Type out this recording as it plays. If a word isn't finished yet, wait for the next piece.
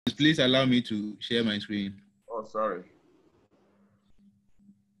Please allow me to share my screen. Oh, sorry.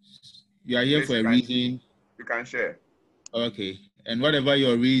 You are here Please, for a reason. You can share. Okay. And whatever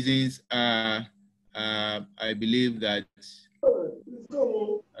your reasons are, I believe that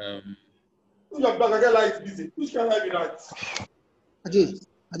Which can I be that?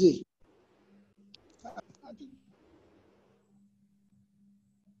 Ajay.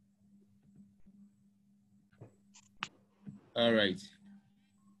 All right.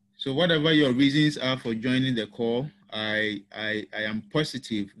 So whatever your reasons are for joining the call, I am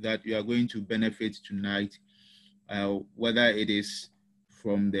positive that you are going to benefit tonight, whether it is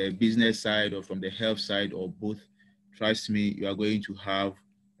from the business side or from the health side or both. Trust me, you are going to have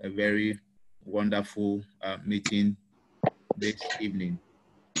a very wonderful meeting this evening.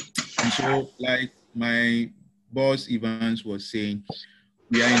 And so, like my boss Evans was saying,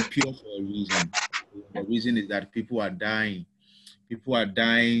 we are in Pure for a reason. The reason is that people are dying. People are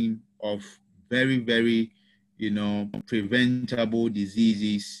dying of very, very, preventable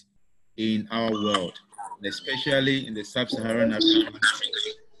diseases in our world, and especially in the sub-Saharan Africa.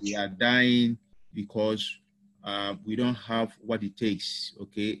 We are dying because we don't have what it takes,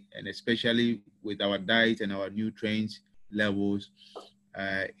 okay? And especially with our diet and our nutrients levels,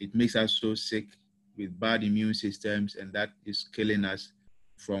 it makes us so sick with bad immune systems, and that is killing us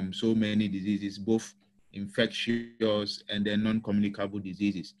from so many diseases, both infectious and then non-communicable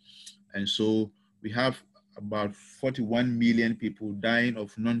diseases. And so we have about 41 million people dying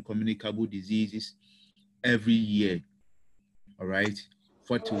of non-communicable diseases every year. All right,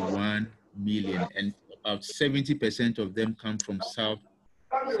 41 million, and about 70% of them come from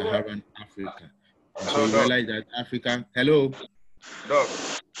Sub-Saharan Africa. And so you realize that Africa, hello? Doc.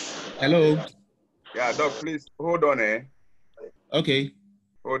 Hello? Yeah, Doc, please hold on, Okay.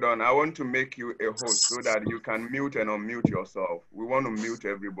 Hold on. I want to make you a host so that you can mute and unmute yourself. We want to mute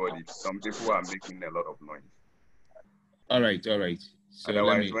everybody. Some people are making a lot of noise. All right, all right. So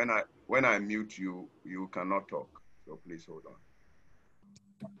otherwise, when I mute you, you cannot talk. So please hold on.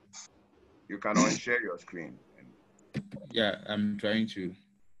 You can unshare your screen. Yeah, I'm trying to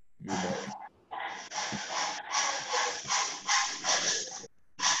move that.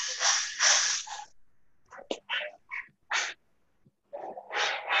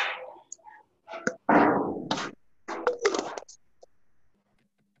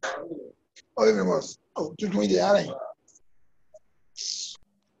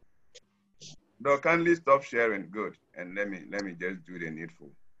 No, kindly stop sharing. Good. And let me just do the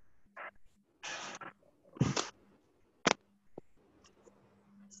needful.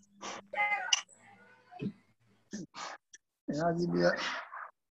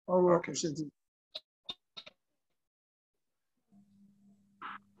 Okay.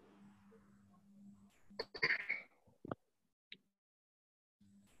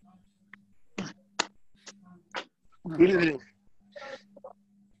 Good evening.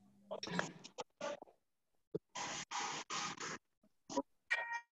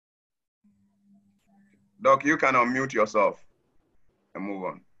 Doc, you can unmute yourself and move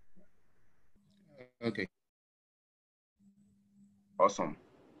on. Okay. Awesome.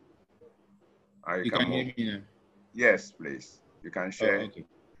 You can hear me now? Yes, please. You can share. Oh, okay.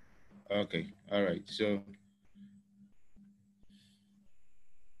 Okay. All right. So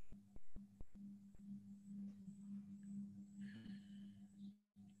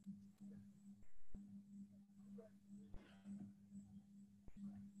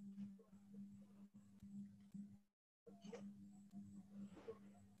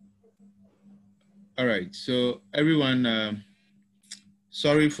all right. So everyone,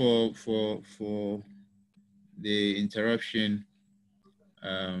 sorry for the interruption.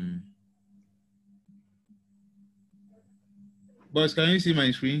 Boss, can you see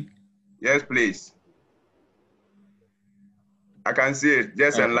my screen? Yes, please. I can see it.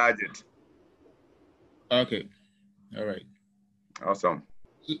 Just enlarge it. Okay. All right. Awesome.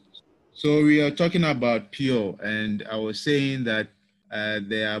 So we are talking about Pure, and I was saying that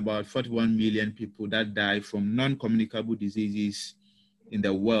there are about 41 million people that die from non-communicable diseases in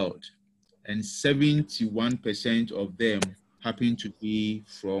the world, and 71% of them happen to be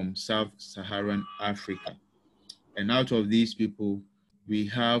from Sub-Saharan Africa. And out of these people, we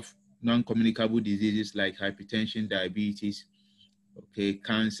have non-communicable diseases like hypertension, diabetes, okay,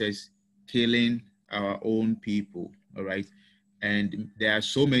 cancers, killing our own people, all right? And there are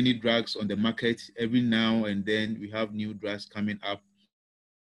so many drugs on the market. Every now and then we have new drugs coming up.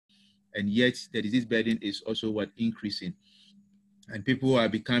 And yet the disease burden is also increasing. And people are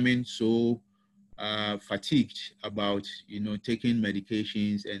becoming so fatigued about, taking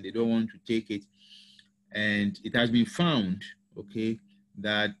medications, and they don't want to take it. And it has been found, okay,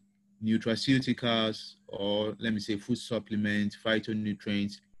 that nutraceuticals, or let me say food supplements,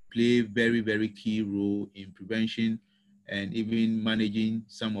 phytonutrients, play very, very key role in prevention and even managing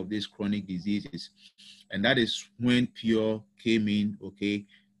some of these chronic diseases. And that is when Pure came in, okay,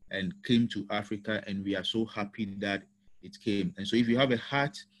 and came to Africa, and we are so happy that it came. And so if you have a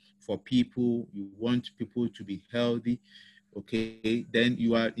heart for people, you want people to be healthy, okay, then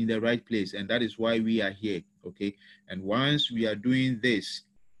you are in the right place. And that is why we are here, okay. And once we are doing this,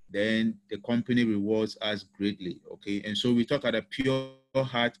 then the company rewards us greatly, okay. And so we talk about a pure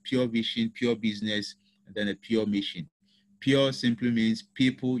heart, pure vision, pure business, and then a pure mission. Pure simply means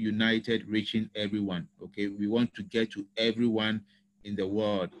people united, reaching everyone, okay. We want to get to everyone in the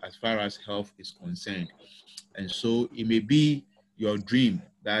world as far as health is concerned. And so it may be your dream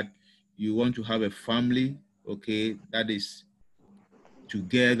that you want to have a family, okay, that is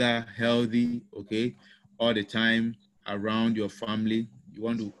together, healthy, okay, all the time around your family. You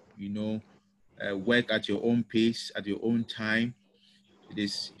want to, work at your own pace, at your own time. It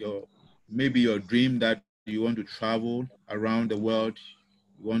is maybe your dream that you want to travel around the world.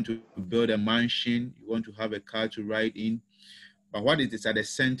 You want to build a mansion. You want to have a car to ride in. But what it is at the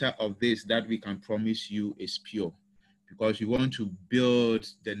center of this that we can promise you is Pure, because we want to build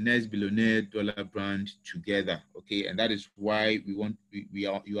the next billionaire dollar brand together, okay? And that is why you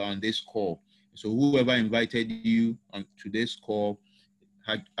are on this call. So whoever invited you on to this call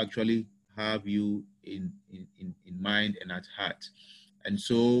actually have you in mind and at heart. And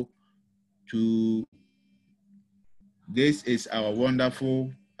so this is our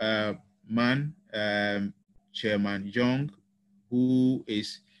wonderful man, Chairman Young, who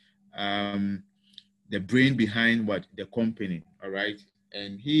is the brain behind the company, all right?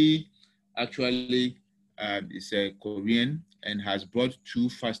 And he actually is a Korean and has brought two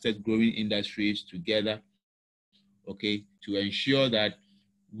fastest growing industries together, okay, to ensure that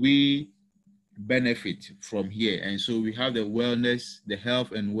we benefit from here. And so we have the wellness, the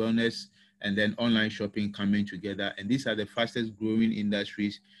health and wellness, and then online shopping coming together. And these are the fastest growing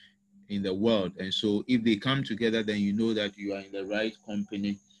industries in the world. And so if they come together, then you know that you are in the right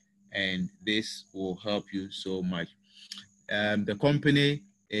company, and this will help you so much. The company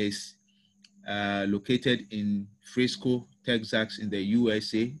is located in Frisco, Texas in the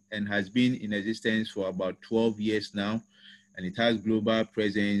USA, and has been in existence for about 12 years now. And it has global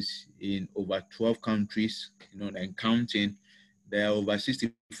presence in over 12 countries, and counting. There are over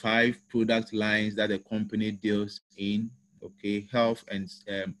 65 product lines that the company deals in, okay, health and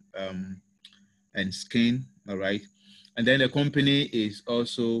skin, all right. And then the company is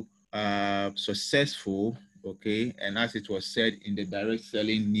also successful, okay, and as it was said in the Direct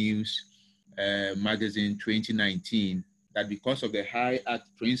Selling News magazine 2019, that because of the high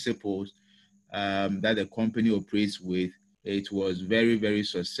act principles that the company operates with, it was very, very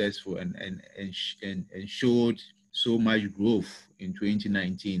successful and showed so much growth in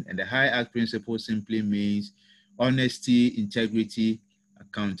 2019. And the high act principle simply means honesty, integrity,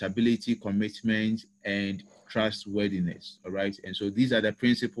 accountability, commitment, and trustworthiness, all right? And so these are the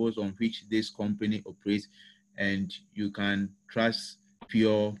principles on which this company operates, and you can trust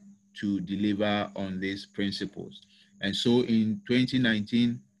Pure to deliver on these principles. And so in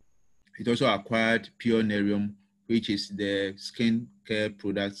 2019, it also acquired Pure Nerium, which is the skincare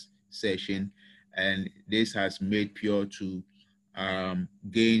products section, and this has made Pure to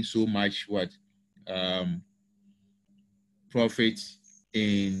gain so much profit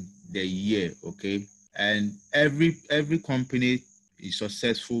in the year, okay? And every company is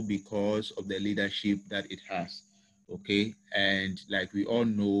successful because of the leadership that it has, okay? And like we all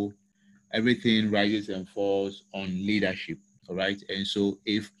know, everything rises and falls on leadership, all right? And so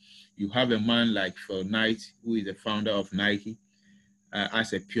if you have a man like Phil Knight, who is the founder of Nike,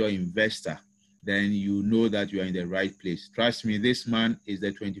 as a Pure investor, then you know that you are in the right place. Trust me, this man is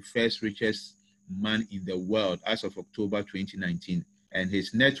the 21st richest man in the world as of October 2019. And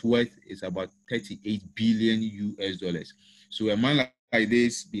his net worth is about 38 billion US dollars. So a man like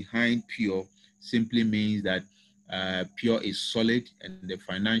this behind Pure simply means that Pure is solid, and the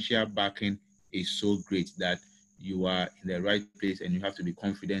financial backing is so great that you are in the right place, and you have to be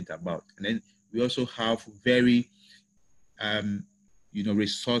confident about. And then we also have very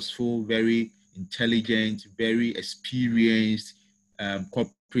resourceful, very intelligent, very experienced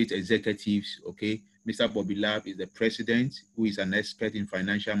corporate executives, okay? Mr. Bobby Lab is the president, who is an expert in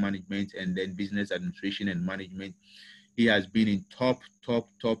financial management and then business administration and management. He has been in top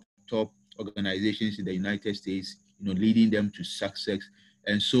organizations in the United States, leading them to success.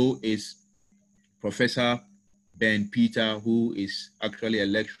 And so is Professor Ben Peter, who is actually a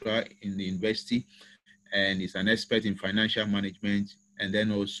lecturer in the university and is an expert in financial management and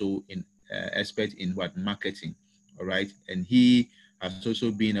then also in expert in what marketing. All right, and he has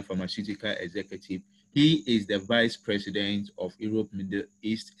also been a pharmaceutical executive. He is the vice president of Europe, Middle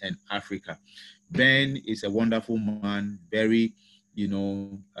East, and Africa. Ben is a wonderful man, very,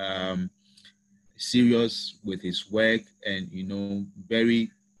 serious with his work, and very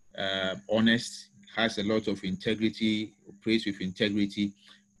honest, has a lot of integrity, operates with integrity,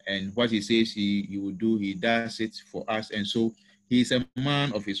 and what he says he will do, he does it for us. And so he's a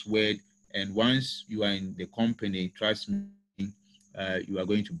man of his word, and once you are in the company, trust me, you are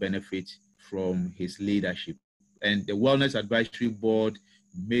going to benefit from his leadership. And the Wellness Advisory Board,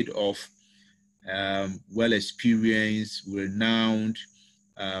 made of well-experienced, renowned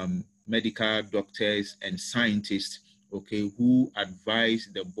medical doctors and scientists, okay, who advise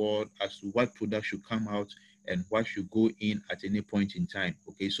the board as to what product should come out and what should go in at any point in time.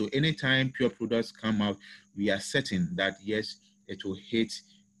 Okay, so anytime pure products come out, we are certain that yes, it will hit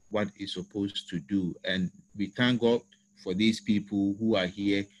what it's supposed to do. And we thank God for these people who are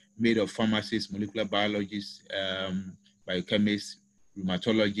here, made of pharmacists, molecular biologists, biochemists,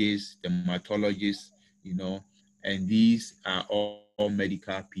 rheumatologists, dermatologists, and these are all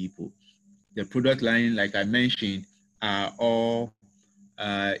medical people. The product line, like I mentioned, are all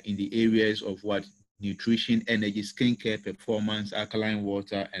in the areas of what? Nutrition, energy, skincare, performance, alkaline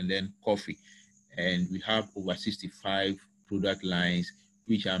water, and then coffee. And we have over 65 product lines,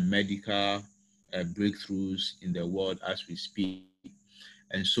 which are medical breakthroughs in the world as we speak.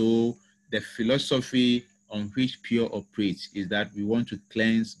 And so the philosophy on which Pure operates is that we want to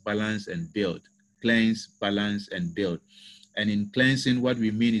cleanse, balance, and build. Cleanse, balance, and build. And in cleansing, what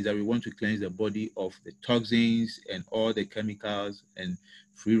we mean is that we want to cleanse the body of the toxins and all the chemicals and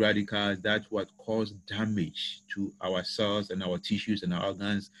free radicals that what cause damage to our cells and our tissues and our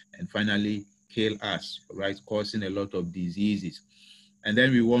organs, and finally kill us, right, causing a lot of diseases. And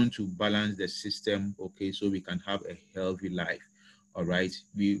then we want to balance the system, okay, so we can have a healthy life. All right,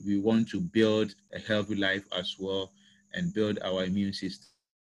 we want to build a healthy life as well, and build our immune system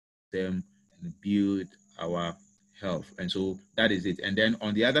and build our health. And so that is it. And then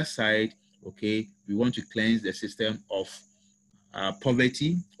on the other side, okay, we want to cleanse the system of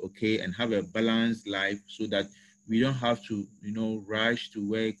poverty, okay, and have a balanced life so that we don't have to, rush to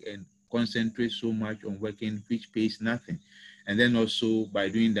work and concentrate so much on working, which pays nothing. And then also by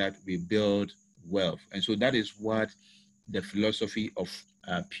doing that, we build wealth. And so that is what the philosophy of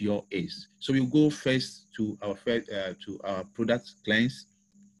Pure is. So we go first to our product Cleanse,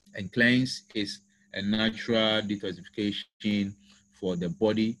 and Cleanse is a natural detoxification for the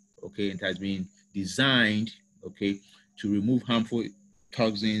body. Okay, it has been designed, okay, to remove harmful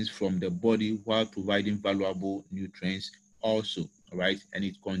toxins from the body while providing valuable nutrients also. All right, and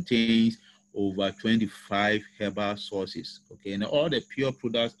it contains over 25 herbal sources. Okay, and all the Pure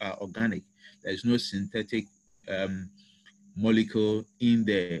products are organic. There's no synthetic molecule in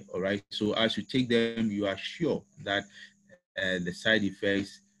there. All right, so as you take them, you are sure that the side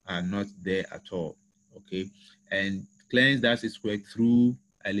effects are not there at all. Okay, and Cleanse does its work through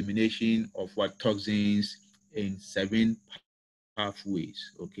elimination of what toxins in 7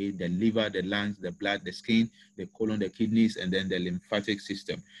 pathways. Okay, the liver, the lungs, the blood, the skin, the colon, the kidneys, and then the lymphatic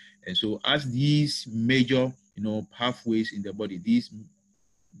system. And so as these major pathways in the body, these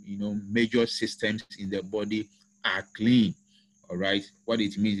major systems in the body are clean, all right, what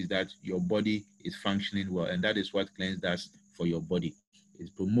it means is that your body is functioning well, and that is what Cleanse does for your body.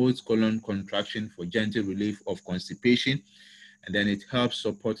 It promotes colon contraction for gentle relief of constipation, and then it helps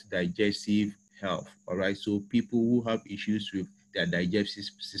support digestive health. All right, so people who have issues with their digestive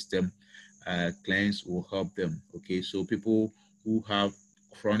system, Cleanse will help them. Okay, so people who have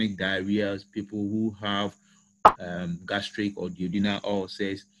chronic diarrhea, people who have gastric or duodenal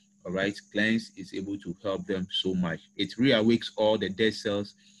ulcers, all right, Cleanse is able to help them so much. It reawakes all the dead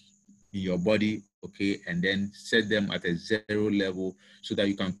cells in your body, okay, and then set them at a 0 level so that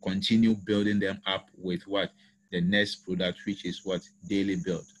you can continue building them up with what? The next product, which is what? Daily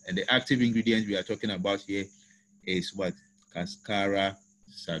Build. And the active ingredient we are talking about here is what? Cascara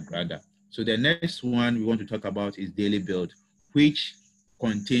Sagrada. So the next one we want to talk about is Daily Build, which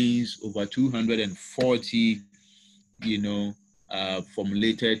contains over 240,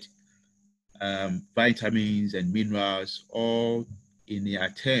 formulated vitamins and minerals, all in the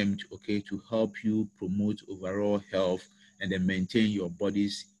attempt, okay, to help you promote overall health and then maintain your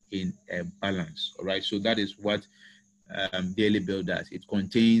bodies in a balance. All right, so that is what Daily Build does. It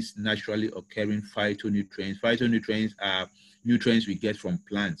contains naturally occurring phytonutrients. Phytonutrients are nutrients we get from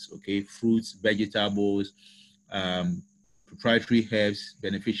plants, okay, fruits, vegetables, proprietary herbs,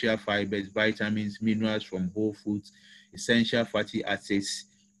 beneficial fibers, vitamins, minerals from whole foods, essential fatty acids,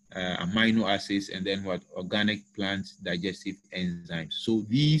 amino acids, and then what? Organic plant digestive enzymes. So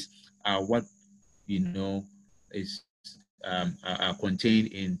these are what, is are contained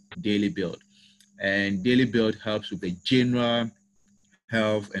in Daily Build. And Daily Build helps with the general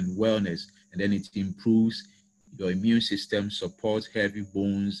health and wellness, and then it improves your immune system, supports heavy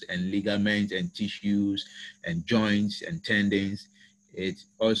bones and ligaments and tissues and joints and tendons. It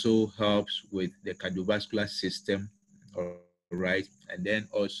also helps with the cardiovascular system, all right, and then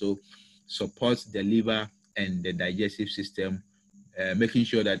also supports the liver and the digestive system, making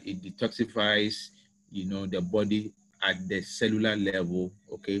sure that it detoxifies, the body at the cellular level,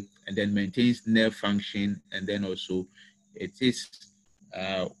 okay, and then maintains nerve function, and then also it is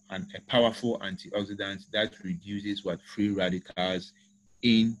a powerful antioxidant that reduces what? Free radicals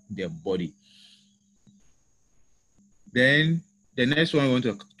in the body. Then the next one I want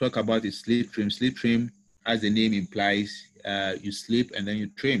to talk about is sleep trim. Sleep trim, as the name implies, you sleep and then you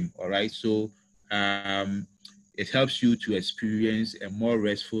trim, all right? So it helps you to experience a more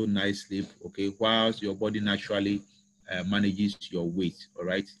restful night's sleep, okay, whilst your body naturally manages your weight, all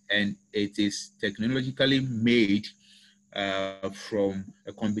right? And it is technologically made from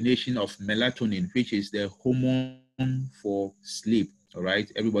a combination of melatonin, which is the hormone for sleep, all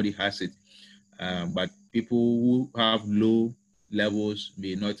right? Everybody has it, but people who have low levels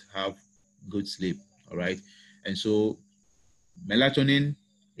may not have good sleep, all right? And so melatonin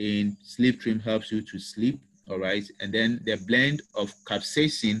in sleep trim helps you to sleep, all right? And then the blend of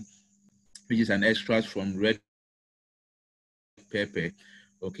capsaicin, which is an extract from red pepper,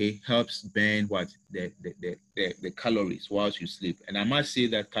 okay, helps burn what? The calories whilst you sleep. And I must say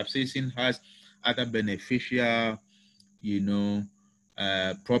that capsaicin has other beneficial,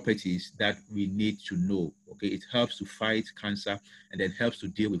 properties that we need to know, okay? It helps to fight cancer, and then helps to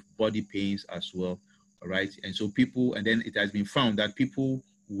deal with body pains as well, all right? And so and then it has been found that people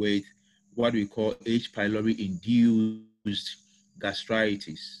with what we call H. pylori induced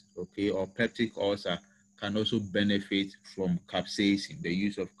gastritis, okay, or peptic ulcer can also benefit from capsaicin, the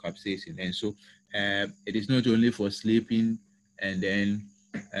use of capsaicin. And so it is not only for sleeping and then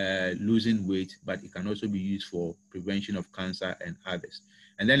losing weight, but it can also be used for prevention of cancer and others.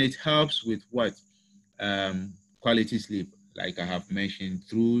 And then it helps with what? Quality sleep, like I have mentioned,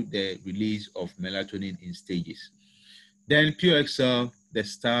 through the release of melatonin in stages. Then Pure Excel, the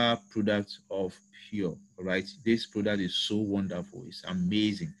star product of Pure, all right? This product is so wonderful. It's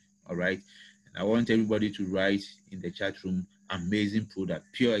amazing, all right? And I want everybody to write in the chat room, amazing product.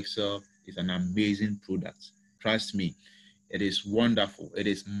 Pure Excel is an amazing product. Trust me, it is wonderful. It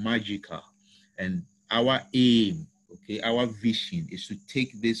is magical. And our aim, okay, our vision is to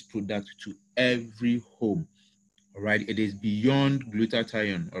take this product to every home. All right, it is beyond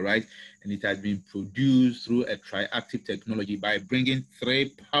glutathione, all right, and it has been produced through a triactive technology by bringing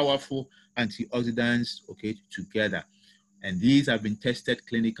 3 powerful antioxidants, okay, together. And these have been tested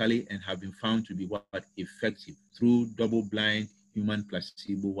clinically and have been found to be what? Effective through double-blind human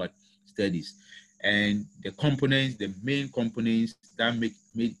placebo studies. And the components, the main components that make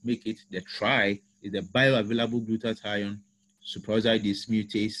it the tri is the bioavailable glutathione, superoxide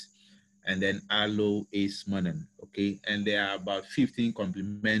dismutase, and then aloe-ace-monon, okay? And there are about 15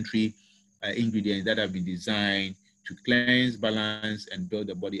 complementary ingredients that have been designed to cleanse, balance, and build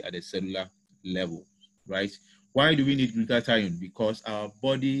the body at a cellular level, right? Why do we need glutathione? Because our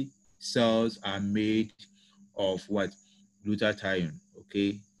body cells are made of what? Glutathione,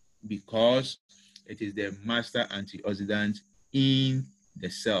 okay? Because it is the master antioxidant in the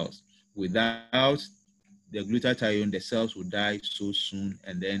cells. Without the glutathione, the cells will die so soon,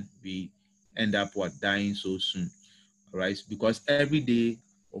 and then we end up dying so soon, all right? Because every day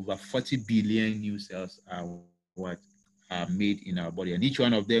over 40 billion new cells are made in our body, and each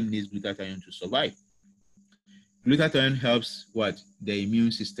one of them needs glutathione to survive. Glutathione helps the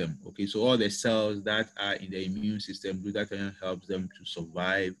immune system, okay? So all the cells that are in the immune system, glutathione helps them to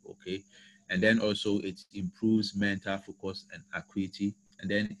survive, okay? And then also it improves mental focus and acuity, and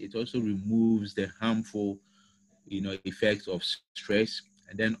then it also removes the harmful effects of stress,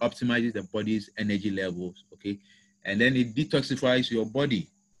 and then optimizes the body's energy levels, okay? And then it detoxifies your body,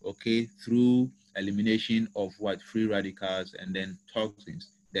 okay, through elimination of free radicals and then toxins,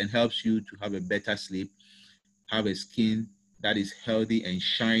 then helps you to have a better sleep, have a skin that is healthy and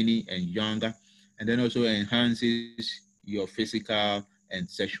shiny and younger, and then also enhances your physical and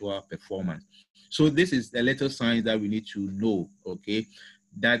sexual performance. So this is a little science that we need to know, okay,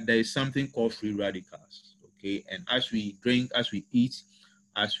 that there is something called free radicals, okay? And as we drink, as we eat,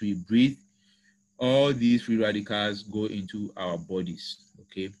 as we breathe, all these free radicals go into our bodies,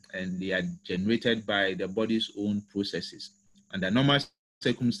 okay, and they are generated by the body's own processes. Under normal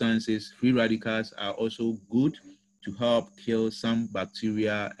circumstances, free radicals are also good to help kill some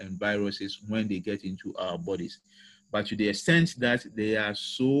bacteria and viruses when they get into our bodies. But to the extent that they are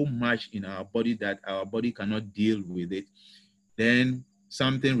so much in our body that our body cannot deal with it, then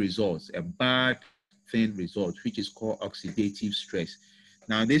something results, a bad thing results, which is called oxidative stress.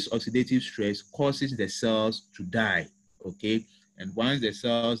 Now, this oxidative stress causes the cells to die, okay? And once the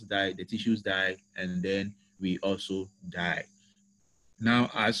cells die, the tissues die, and then we also die. Now,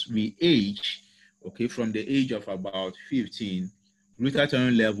 as we age, okay, from the age of about 15,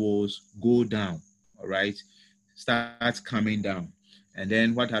 glutathione levels go down, all right, starts coming down. And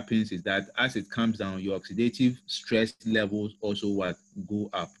then what happens is that as it comes down, your oxidative stress levels also what go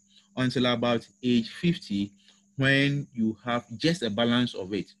up until about age 50, when you have just a balance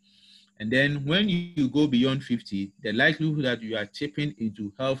of it. And then when you go beyond 50, the likelihood that you are tipping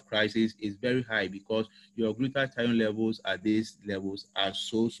into health crisis is very high because your glutathione levels at these levels are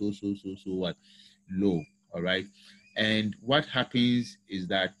so what low, all right? And what happens is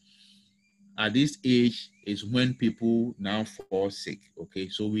that at this age is when people now fall sick, okay?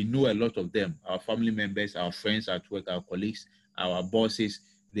 So we know a lot of them, our family members, our friends at work, our colleagues, our bosses,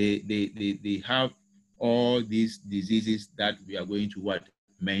 they have all these diseases that we are going to what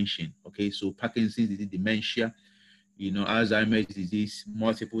mention, okay? So Parkinson's disease, dementia, you know, Alzheimer's disease,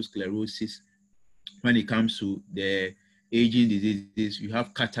 multiple sclerosis. When it comes to the aging diseases, you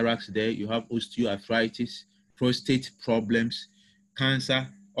have cataracts there, you have osteoarthritis, prostate problems, cancer,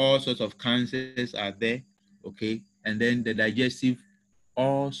 all sorts of cancers are there, okay? And then the digestive,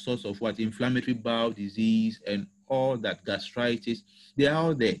 all sorts of what, inflammatory bowel disease and all that, gastritis, they are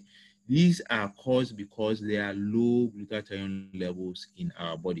all there. These are caused because there are low glutathione levels in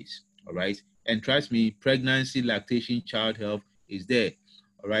our bodies, all right? And trust me, pregnancy, lactation, child health is there,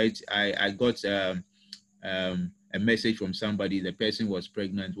 all right? I got a message from somebody, the person was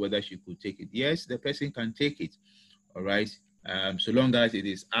pregnant, whether she could take it. Yes, the person can take it, all right? So long as it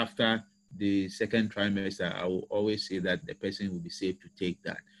is after the second trimester, I will always say that the person will be safe to take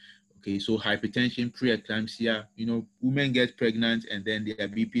that. Okay, so hypertension, preeclampsia, you know, women get pregnant and then their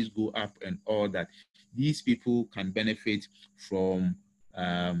BPs go up and all that. These people can benefit from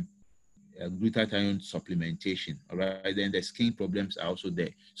glutathione supplementation, all right? Then the skin problems are also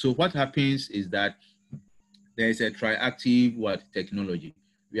there. So what happens is that there's a triactive what technology.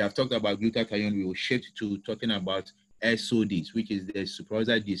 We have talked about glutathione, we will shift to talking about SODs, which is the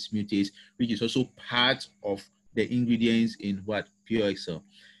superoxide dismutase, which is also part of the ingredients in what Pure Excel.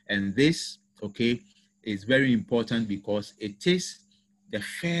 And this, okay, is very important because it is the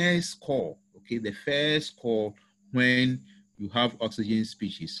first call, okay, the first call when you have oxygen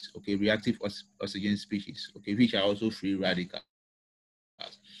species, okay, reactive oxygen species, okay, which are also free radicals.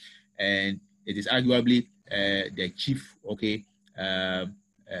 And it is arguably the chief, okay, how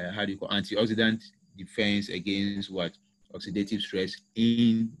do you call, antioxidant defense against what? Oxidative stress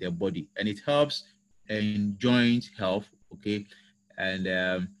in the body. And it helps in joint health, okay,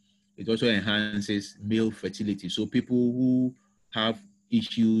 and it also enhances male fertility. So people who have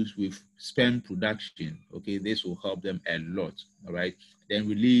issues with sperm production, okay, this will help them a lot, all right? Then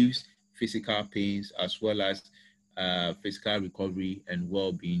relieves physical pains as well as physical recovery and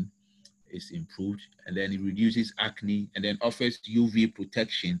well-being is improved. And then it reduces acne and then offers UV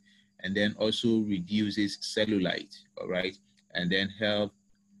protection and then also reduces cellulite, all right? And then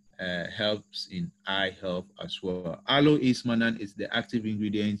helps in eye health as well. Aloe ace-mannan is the active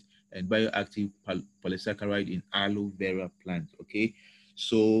ingredient and bioactive polysaccharide in aloe vera plant, okay?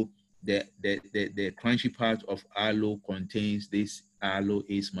 So the crunchy part of aloe contains this aloe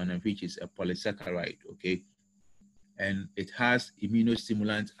ace-mannan, which is a polysaccharide, okay? And it has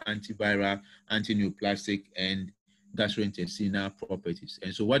immunostimulant, antiviral, antineoplastic, and gastrointestinal properties.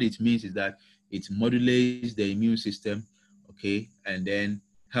 And so what it means is that it modulates the immune system, okay, and then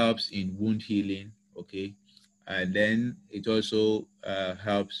helps in wound healing, okay, and then it also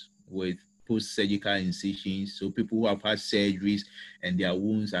helps with post-surgical incisions. So people who have had surgeries and their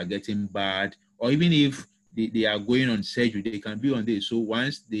wounds are getting bad, or even if they are going on surgery, they can be on this. So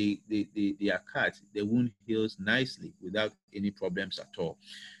once they are cut, the wound heals nicely without any problems at all.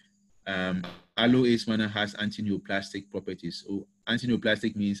 Aloe ace-mannan has antineoplastic properties. So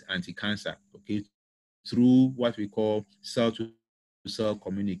antineoplastic means anti-cancer, okay, through what we call cell-to-cell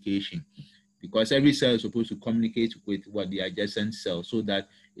communication, because every cell is supposed to communicate with what the adjacent cell so that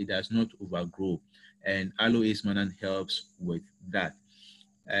it does not overgrow. And aloe ace-mannan helps with that.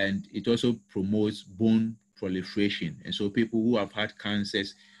 And it also promotes bone proliferation. And so people who have had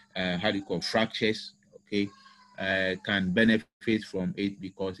cancers, how do you call fractures, okay, can benefit from it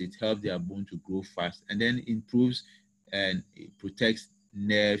because it helps their bone to grow fast, and then improves and it protects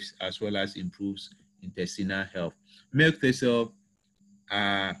nerves as well as improves intestinal health. Milk thistle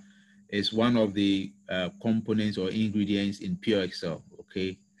is one of the components or ingredients in Pure Excel,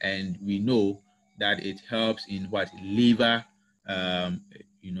 okay? And we know that it helps in what? Liver,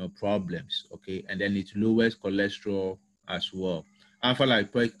 problems, okay? And then it lowers cholesterol as well. Alpha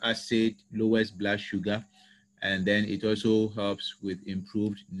lipoic acid lowers blood sugar, and then it also helps with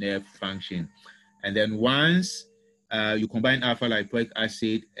improved nerve function. And then once you combine alpha lipoic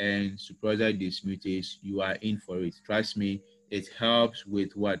acid and superoxide dismutase, you are in for it. Trust me, it helps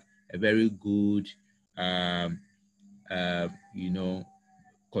with what? A very good,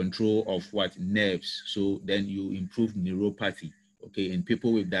 control of what? Nerves. So then you improve neuropathy. Okay, in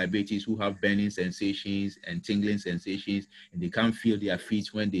people with diabetes who have burning sensations and tingling sensations, and they can't feel their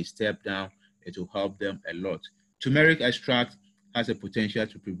feet when they step down, it will help them a lot. Turmeric extract has a potential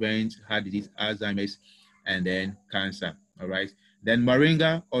to prevent heart disease, Alzheimer's, and then cancer. All right. Then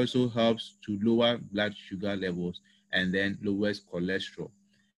moringa also helps to lower blood sugar levels and then lowers cholesterol.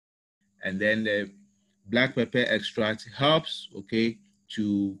 And then the black pepper extract helps, okay,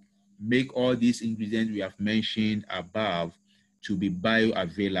 to make all these ingredients we have mentioned above to be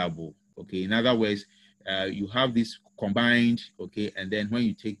bioavailable. Okay. In other words, you have this combined, okay, and then when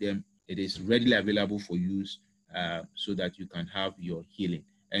you take them, it is readily available for use so that you can have your healing.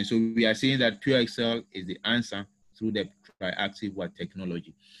 And so we are saying that Pure Excel is the answer through the triactive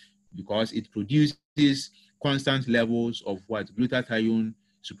technology, because it produces constant levels of glutathione,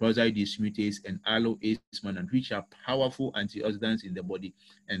 superoxide dismutase, and aloe mannan, which are powerful antioxidants in the body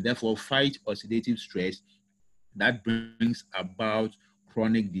and therefore fight oxidative stress that brings about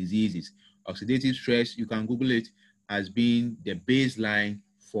chronic diseases. Oxidative stress, you can Google it, as being the baseline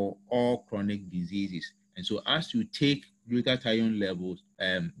for all chronic diseases. And so as you take glutathione levels,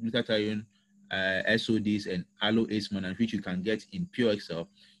 glutathione SODs and aloe mannan, which you can get in Pure Excel,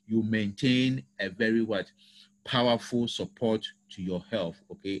 you maintain a very powerful support to your health,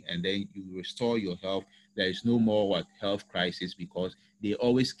 okay? And then you restore your health. There is no more health crisis, because they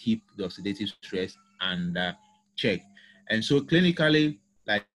always keep the oxidative stress under check. And so clinically,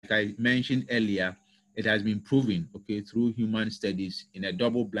 like I mentioned earlier, it has been proven, okay, through human studies in a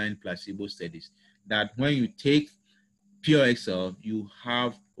double-blind placebo studies, that when you take Pure Excel, you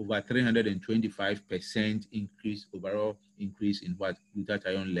have over 325% increase, overall increase in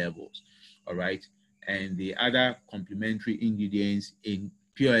glutathione levels, all right? And the other complementary ingredients in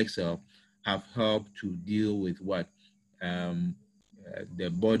Pure Excel have helped to deal with the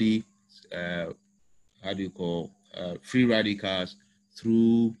body, free radicals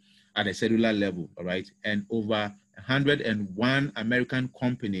through at a cellular level, all right? And over 101 American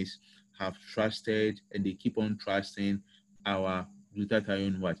companies have trusted, and they keep on trusting our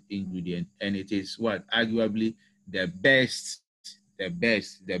glutathione ingredient, and it is arguably the best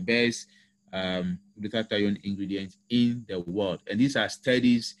glutathione ingredient in the world. And these are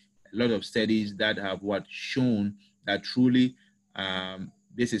studies, a lot of studies that have shown that truly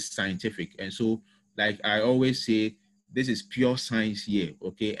this is scientific. And so, like I always say, this is pure science here,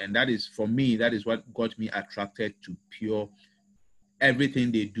 okay? And that is, for me, that is what got me attracted to Pure. Everything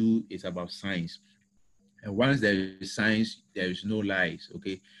they do is about science. And once there is science, there is no lies,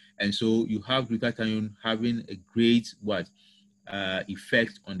 okay? And so you have glutathione having a great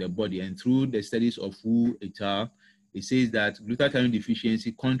effect on the body. And through the studies of Wu et al., it says that glutathione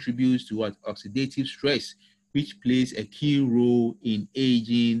deficiency contributes to oxidative stress, which plays a key role in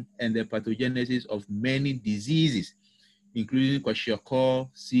aging and the pathogenesis of many diseases, including kwashiorkor,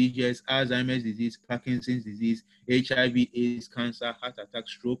 seizures, Alzheimer's disease, Parkinson's disease, HIV, AIDS, cancer, heart attack,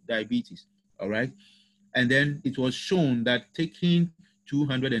 stroke, diabetes, all right? And then it was shown that taking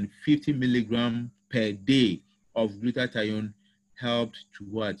 250 milligrams per day of glutathione helped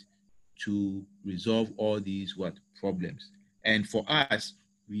to resolve all these problems. And for us,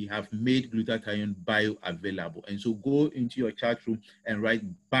 we have made glutathione bioavailable. And so go into your chat room and write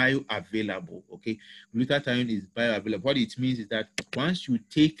bioavailable, okay? Glutathione is bioavailable. What it means is that once you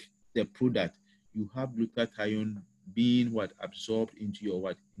take the product, you have glutathione being absorbed into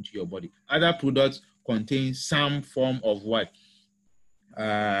your body. Other products contain some form of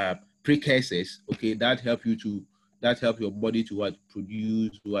precursors, okay, that help your body to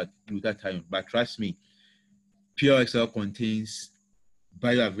produce glutathione. But trust me, Pure Excel contains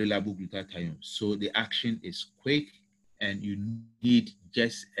bioavailable glutathione, so the action is quick, and you need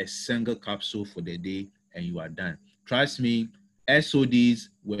just a single capsule for the day and you are done. Trust me, SODs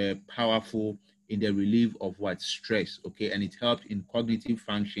were powerful in the relief of stress, okay, and it helped in cognitive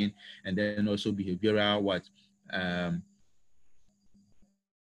function and then also behavioral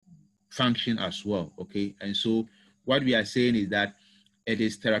function as well, okay? And so what we are saying is that it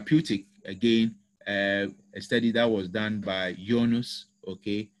is therapeutic. Again, a study that was done by Yunus,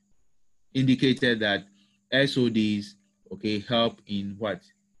 okay, indicated that SODs, okay, help in what?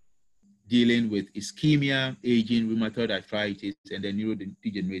 Dealing with ischemia, aging, rheumatoid arthritis, and then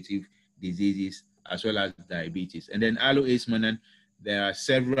neurodegenerative diseases, as well as diabetes. And then aloe mannan, there are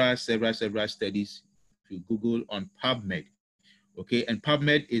several studies. If you Google on PubMed, okay, and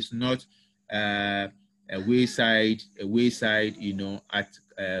PubMed is not a wayside, you know, at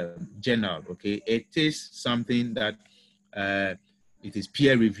journal, okay. It is something that it is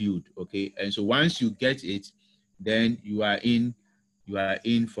peer reviewed, okay. And so once you get it, then you are in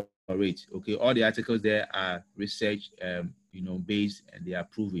for it, okay. All the articles there are research, you know, based, and they are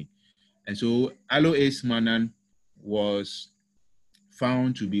proven. And so aloe mannan was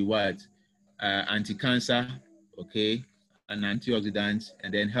found to be what? Anti-cancer, okay, an antioxidant,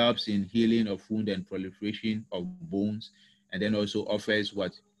 and then helps in healing of wound and proliferation of bones, and then also offers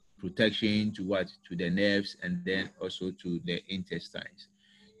what? Protection to what? To the nerves, and then also to the intestines.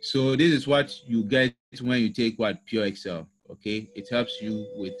 So this is what you get when you take what? Pure Excel, okay. It helps you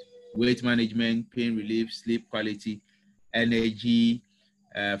with weight management, pain relief, sleep quality, energy,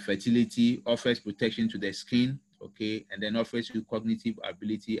 fertility, offers protection to the skin, okay, and then offers you cognitive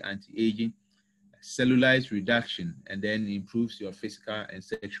ability, anti-aging, cellulite reduction, and then improves your physical and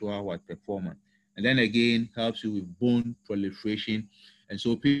sexual performance. And then again, helps you with bone proliferation. And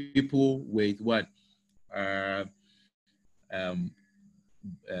so people with what?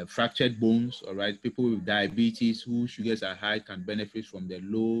 Fractured bones, all right, people with diabetes whose sugars are high can benefit from the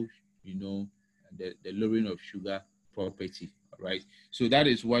low, you know, the lowering of sugar property, all right. So that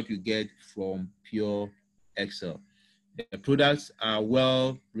is what you get from Pure Excel. The products are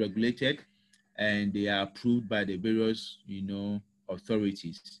well regulated, and they are approved by the various, you know,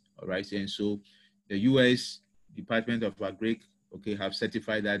 authorities, all right. And so the U.S. Department of Agric, okay, have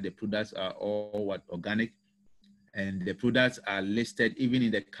certified that the products are all what? Organic. And the products are listed even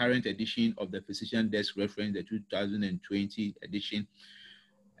in the current edition of the Physician Desk Reference, the 2020 edition.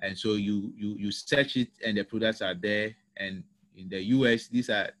 And so you search it, and the products are there. And in the US, these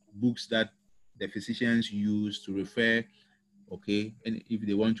are books that the physicians use to refer, okay, and if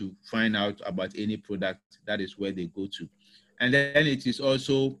they want to find out about any product, that is where they go to. And then it is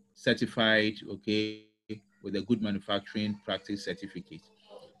also certified, okay, with a good manufacturing practice certificate.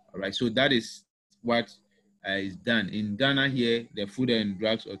 All right, so that is what is done. In Ghana here, the Food and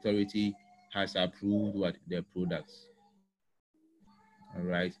Drugs Authority has approved what? Their products. All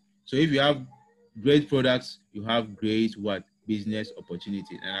right. So if you have great products, you have great what? Business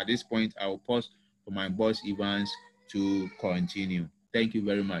opportunity. And at this point, I will pause for my boss Evans to continue. Thank you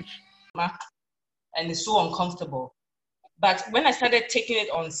very much. And it's so uncomfortable. But when I started taking it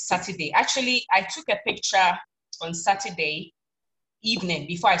on Saturday, actually, I took a picture on Saturday evening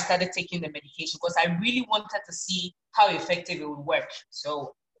before I started taking the medication, because I really wanted to see how effective it would work.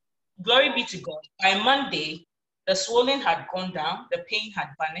 So glory be to God. By Monday, the swelling had gone down, the pain had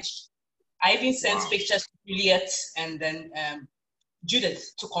vanished. I even sent pictures to Juliet and then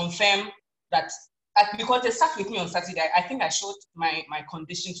Judith to confirm that, because they sat with me on Saturday. I think I showed my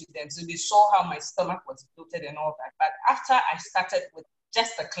condition to them. So they saw how my stomach was bloated and all that. But after I started with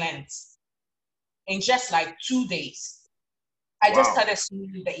just the cleanse, in just like 2 days, I just started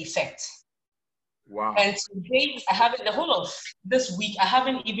seeing the effect. Wow. And today, I haven't, the whole of this week, I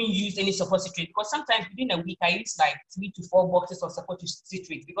haven't even used any suppository, because sometimes within a week, I use like 3 to 4 boxes of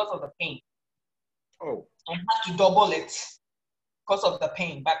suppository because of the pain. Oh. I have to double it because of the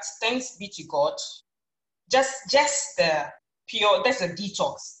pain. But thanks be to God, just the pure, that's a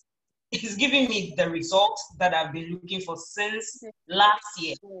detox. It's giving me the results that I've been looking for since last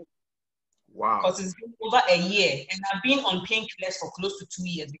year. Wow. Because it's been over a year, and I've been on painkillers for close to 2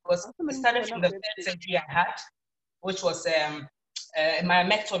 years, because it started from the first surgery I had, which was a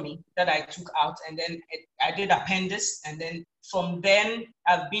myomectomy that I took out, and then I did appendix, and then from then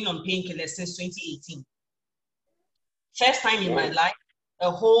I've been on painkillers since 2018. First time in my life,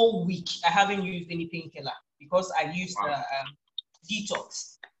 a whole week, I haven't used any painkiller because I used the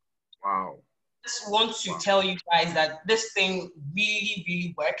detox. Wow. I just want to tell you guys that this thing really,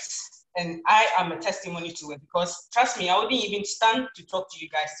 really works. And I am a testimony to it, because trust me, I wouldn't even stand to talk to you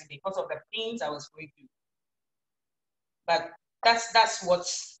guys today because of the pains I was going through. But that's what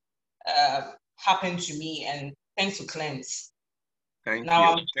happened to me, and thanks to cleanse. Thank now you.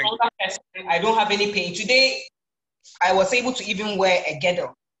 I'm a stronger person. I don't have any pain. Today, I was able to even wear a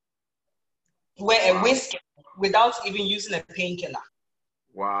girdle, wear a waist without even using a painkiller.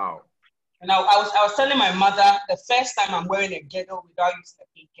 Wow. And I was telling my mother the first time I'm wearing a girdle without using a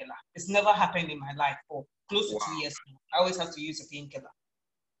painkiller. It's never happened in my life for close to 2 years now. I always have to use a painkiller.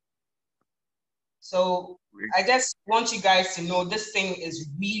 So I just want you guys to know this thing is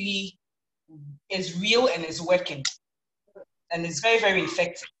real and is working. And it's very, very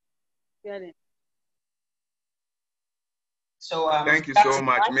effective. So thank you so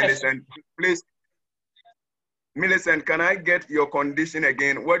much, Millicent. Please, Millicent, can I get your condition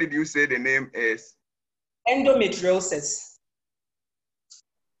again? What did you say the name is? Endometriosis.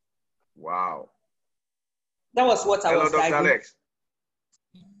 Wow. That was what I was diagnosed. Hello, Dr. Alex.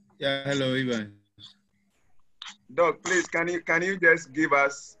 Yeah, hello, Ivan. Doc, please, can you just give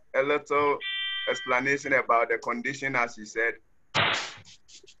us a little explanation about the condition as you said?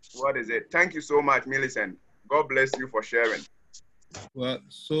 What is it? Thank you so much, Millicent. God bless you for sharing. Well,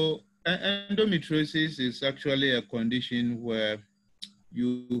 so endometriosis is actually a condition where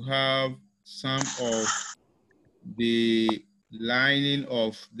you have some of the lining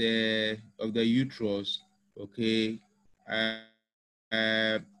of the uterus, okay,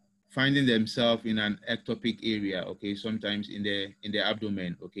 finding themselves in an ectopic area, okay, sometimes in the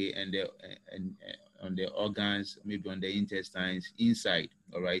abdomen, okay, and on the organs, maybe on the intestines inside,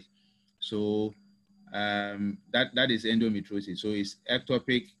 all right. So that is endometriosis. So it's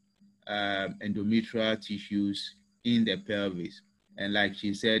ectopic endometrial tissues in the pelvis, and like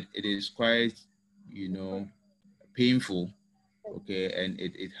she said, it is quite, painful, okay, and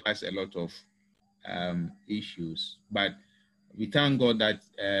it has a lot of issues. But we thank God that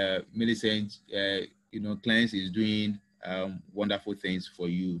Millicent, Clarence is doing wonderful things for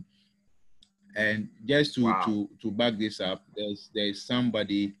you. And just to back this up, there's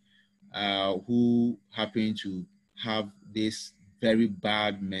somebody who happened to have this very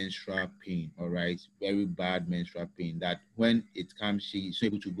bad menstrual pain, all right? Very bad menstrual pain that when it comes, she's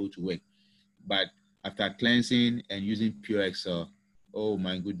able to go to work. But after cleansing and using Pure Excel, oh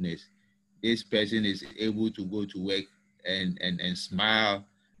my goodness, this person is able to go to work and smile,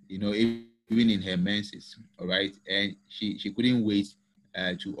 even in her menses, all right? And she couldn't wait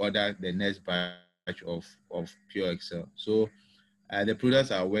to order the next batch of Pure Excel. So the products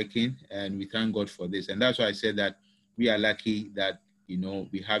are working, and we thank God for this. And that's why I said that we are lucky that,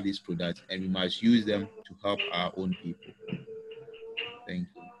 we have these products, and we must use them to help our own people. Thank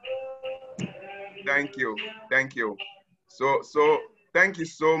you. Thank you. Thank you. So thank you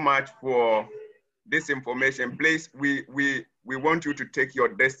so much for this information. Please, we want you to take your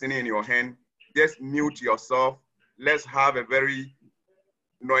destiny in your hand. Just mute yourself. Let's have a very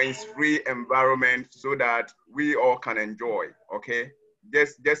noise-free environment so that we all can enjoy, okay?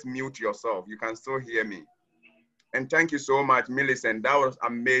 Just mute yourself. You can still hear me. And thank you so much, Millicent. That was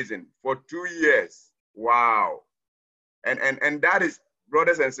amazing. For 2 years. Wow. And that is,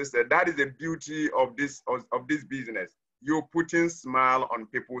 brothers and sisters, that is the beauty of this business. You're putting smile on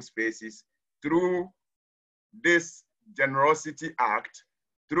people's faces through this generosity act,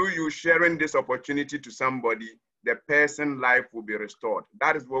 through you sharing this opportunity to somebody. The person's life will be restored.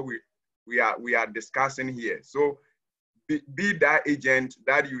 That is what we are discussing here. So be that agent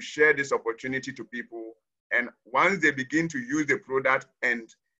that you share this opportunity to people, and once they begin to use the product and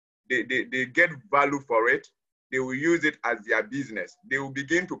they get value for it, they will use it as their business. They will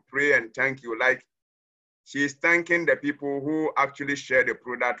begin to pray and thank you. Like she is thanking the people who actually share the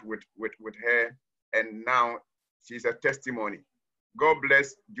product with her, and now she's a testimony. God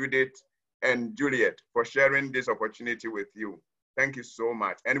bless Judith and Juliet for sharing this opportunity with you. Thank you so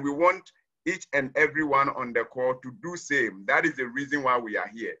much. And we want each and everyone on the call to do same. That is the reason why we are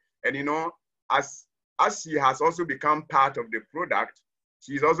here. And as she has also become part of the product,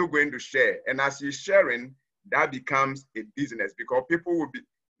 she's also going to share. And as she's sharing, that becomes a business, because people will be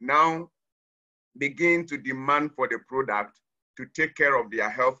now begin to demand for the product to take care of their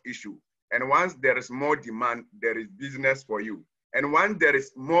health issue. And once there is more demand, there is business for you. And once there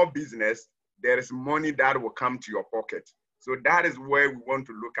is more business, there is money that will come to your pocket. So that is where we want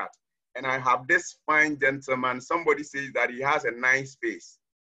to look at. And I have this fine gentleman. Somebody says that he has a nice face.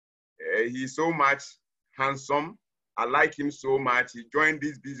 He's so much handsome. I like him so much. He joined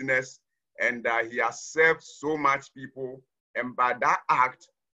this business, and he has served so much people. And by that act,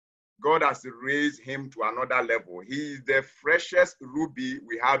 God has raised him to another level. He is the freshest ruby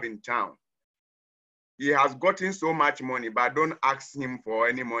we have in town. He has gotten so much money, but don't ask him for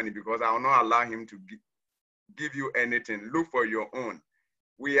any money, because I will not allow him to give you anything. Look for your own.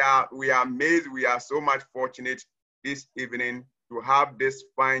 We are amazed. We are so much fortunate this evening to have this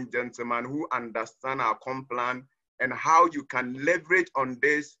fine gentleman who understands our plan and how you can leverage on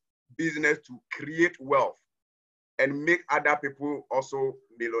this business to create wealth and make other people also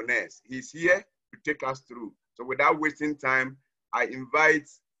millionaires. He's here to take us through. So without wasting time, I invite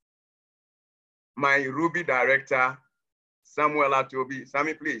my Ruby director, Samuel Atobi.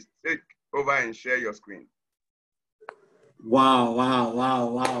 Sammy, please take over and share your screen. Wow, wow, wow,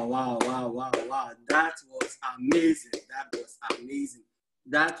 wow, wow, wow, wow, wow. That was amazing. That was amazing.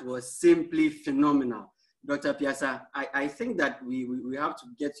 That was simply phenomenal. Dr. Piasa, I think that we have to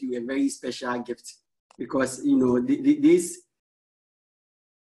get you a very special gift because, you know, this.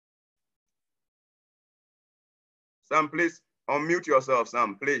 Sam, please unmute yourself,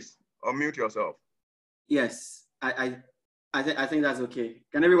 Sam, please unmute yourself. Yes, I think that's okay.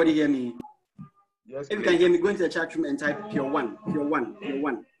 Can everybody hear me? Yes, if you can hear me, go into the chat room and type Pure One, Pure One, Pure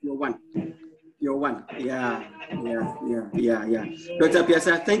One, Pure One, Pure One. Yeah. Dr.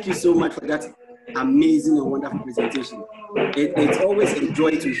 Piasa, thank you so much for that amazing and wonderful presentation. It's always a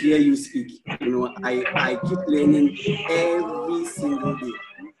joy to hear you speak. You know, I keep learning every single day.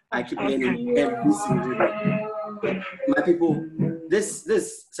 I keep learning every single day. My people, this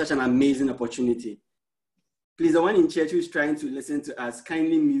is such an amazing opportunity. Please, the one in church who is trying to listen to us,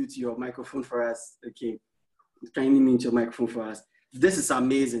 kindly mute your microphone for us. Okay, kindly mute your microphone for us. This is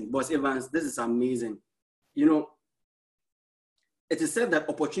amazing. Boss Evans, this is amazing. You know, it is said that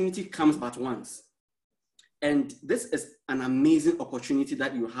opportunity comes but once. And this is an amazing opportunity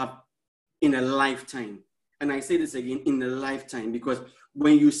that you have in a lifetime. And I say this again, in a lifetime, because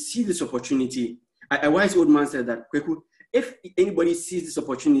when you see this opportunity, a wise old man said that, if anybody sees this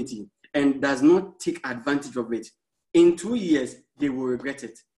opportunity and does not take advantage of it, in 2 years, they will regret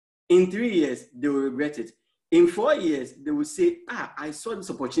it. In 3 years, they will regret it. In 4 years, they will say, I saw this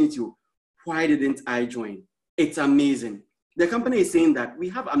opportunity. Why didn't I join? It's amazing. The company is saying that we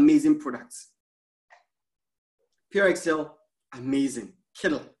have amazing products. Pure Excel, amazing.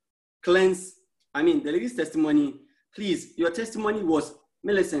 Kettle, Cleanse. I mean, the lady's testimony, please, your testimony was,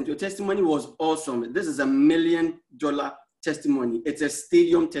 Millicent, your testimony was awesome. This is $1 million testimony. It's a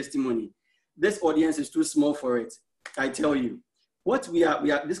stadium testimony. This audience is too small for it. I tell you, what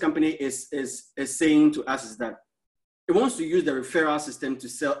this company is saying to us is that it wants to use the referral system to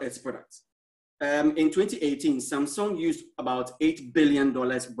sell its products. In 2018, Samsung used about $8 billion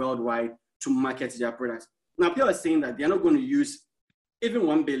worldwide to market their products. Now, people are saying that they're not going to use even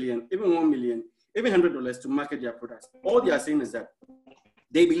 $1 billion, even $1 million, even $100 to market their products. All they are saying is that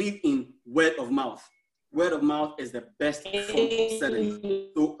they believe in word of mouth. Word of mouth is the best form of selling.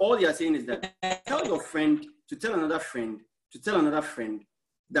 So all they are saying is that tell your friend to tell another friend to tell another friend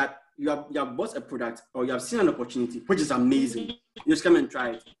that you have bought a product or you have seen an opportunity, which is amazing. You just come and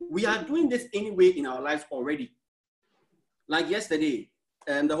try it. We are doing this anyway in our lives already. Like yesterday,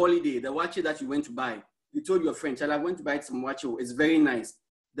 the holiday, the watch that you went to buy, you told your friend, I went to buy some watch. It's very nice.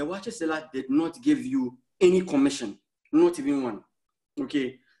 The watch seller did not give you any commission, not even one.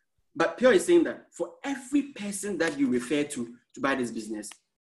 Okay. But Pure is saying that for every person that you refer to buy this business,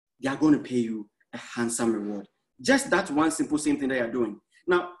 they are going to pay you a handsome reward. Just that one simple same thing that you're doing.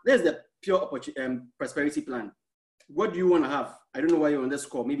 Now, there's the Pure prosperity plan. What do you want to have? I don't know why you're on this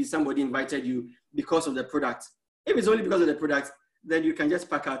call. Maybe somebody invited you because of the product. If it's only because of the product, then you can just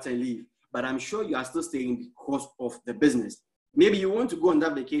pack out and leave. But I'm sure you are still staying because of the business. Maybe you want to go on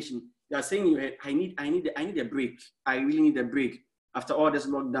that vacation. You are saying, I need a break. I really need a break. After all this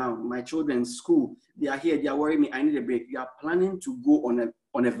lockdown, my children's school, they are here, they are worrying me, I need a break. You are planning to go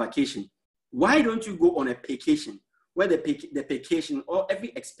on a vacation. Why don't you go on a vacation where the vacation or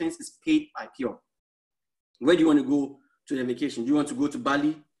every expense is paid by Pure? Where do you want to go to the vacation? Do you want to go to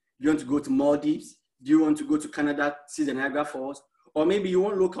Bali? Do you want to go to Maldives? Do you want to go to Canada, see the Niagara Falls? Or maybe you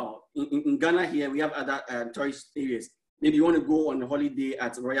want local. In Ghana here, we have other tourist areas. Maybe you want to go on a holiday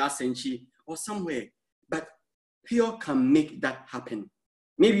at Royal Senchi or somewhere. But Pure can make that happen.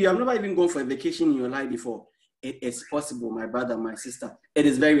 Maybe you have never even gone for a vacation in your life before. It is possible, my brother, my sister. It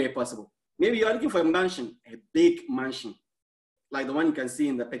is very, very possible. Maybe you are looking for a mansion, a big mansion, like the one you can see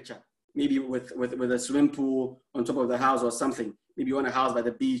in the picture. Maybe with a swimming pool on top of the house or something. Maybe you want a house by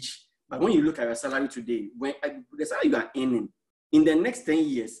the beach. But when you look at your salary today, the salary you are earning, in the next 10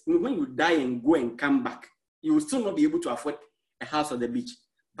 years, when you die and go and come back, you will still not be able to afford a house on the beach.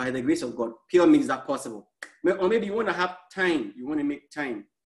 By the grace of God, Pure makes that possible. Or maybe you want to have time. You want to make time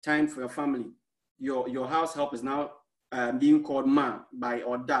for your family. Your house help is now being called ma by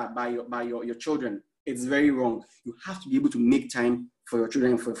or dad by your children. It's very wrong. You have to be able to make time for your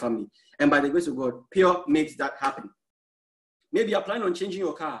children and for your family. And by the grace of God, Pure makes that happen. Maybe you're planning on changing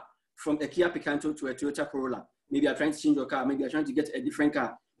your car from a Kia Picanto to a Toyota Corolla. Maybe you're trying to change your car. Maybe you're trying to get a different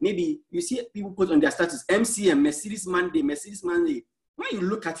car. Maybe you see people put on their status MCM, Mercedes Monday. When you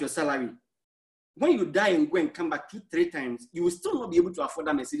look at your salary, When you die and go and come back 2-3 times, you will still not be able to afford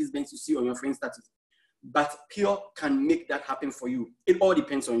that Mercedes-Benz you see on your friend's status. But Pure can make that happen for you. It all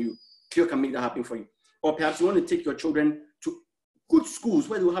depends on you. Pure can make that happen for you. Or perhaps you want to take your children to good schools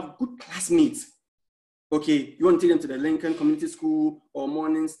where they will have good classmates. Okay, you want to take them to the Lincoln Community School or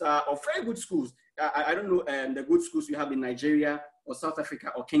Morning Star or very good schools. I don't know the good schools you have in Nigeria or South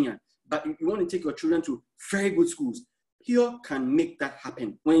Africa or Kenya, but you want to take your children to very good schools. Pure can make that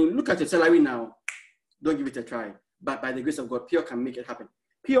happen. When you look at your salary now, don't give it a try. But by the grace of God, Pure can make it happen.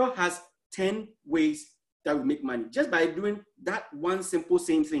 Pure has 10 ways that will make money just by doing that one simple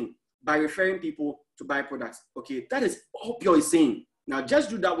same thing, by referring people to buy products. Okay, that is all Pure is saying. Now, just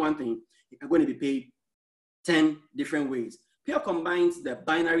do that one thing. You're going to be paid 10 different ways. Pure combines the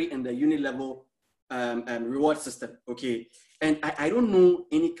binary and the uni-level reward system. Okay, and I don't know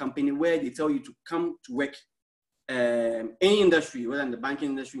any company where they tell you to come to work any industry, whether in the banking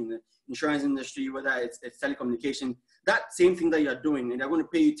industry, in the insurance industry, whether it's telecommunication, that same thing that you're doing, and they're going to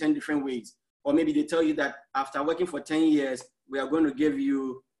pay you 10 different ways. Or maybe they tell you that after working for 10 years, we are going to give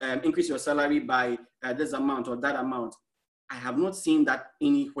you, increase your salary by this amount or that amount. I have not seen that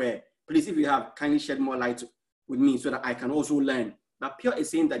anywhere. Please, if you have, kindly shed more light with me so that I can also learn. But Pure is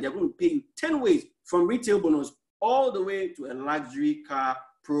saying that they're going to pay you 10 ways from retail bonus all the way to a luxury car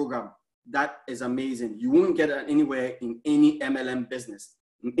program. That is amazing. You won't get that anywhere in any MLM business,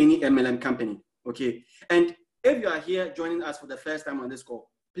 in any MLM company, okay? And if you are here joining us for the first time on this call,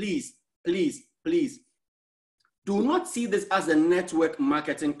 please, please, please, do not see this as a network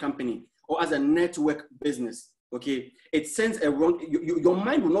marketing company or as a network business, okay? It sends a wrong, your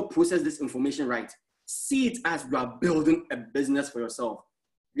mind will not process this information right. See it as you are building a business for yourself.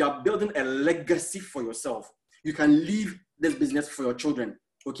 You are building a legacy for yourself. You can leave this business for your children.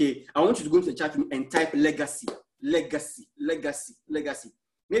 Okay, I want you to go to the chat room and type legacy, legacy, legacy, legacy.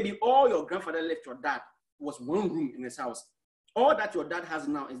 Maybe all your grandfather left your dad was one room in his house. All that your dad has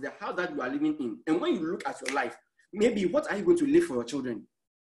now is the house that you are living in. And when you look at your life, maybe what are you going to leave for your children?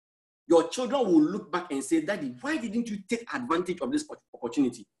 Your children will look back and say, Daddy, why didn't you take advantage of this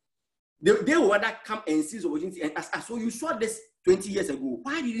opportunity? They will rather come and seize the opportunity and ask, so you saw this 20 years ago.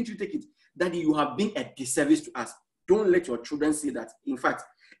 Why didn't you take it? Daddy, you have been a disservice to us. Don't let your children say that. In fact,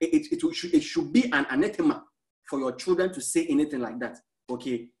 it should be an anathema for your children to say anything like that.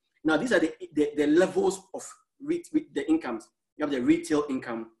 Okay. Now, these are the levels of the incomes. You have the retail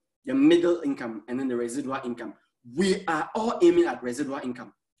income, the middle income, and then the residual income. We are all aiming at residual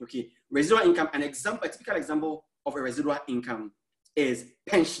income. Okay. Residual income, a typical example of a residual income is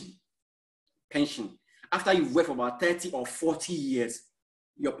pension. Pension. After you've worked for about 30 or 40 years,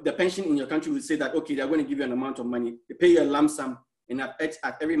 the pension in your country will say that, okay, they're going to give you an amount of money. They pay you a lump sum, and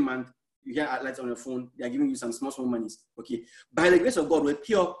at every month, you hear alerts on your phone, they're giving you some small monies. Okay. By the grace of God, with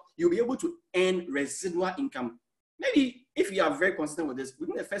Pure, you'll be able to earn residual income. Maybe if you are very consistent with this,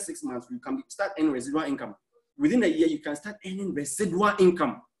 within the first 6 months, you can start earning residual income. Within a year, you can start earning residual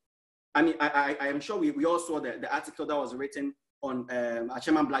income. I mean, I am sure we all saw the article that was written on a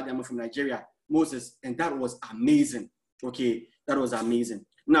chairman Black Diamond from Nigeria, Moses, and that was amazing. Okay, that was amazing.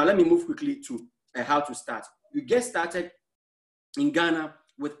 Now, let me move quickly to how to start. You get started in Ghana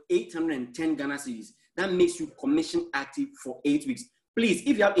with 810 Ghana cedis. That makes you commission active for 8 weeks. Please,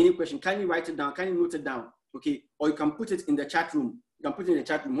 if you have any question, kindly write it down, kindly note it down, okay? Or you can put it in the chat room. You can put it in the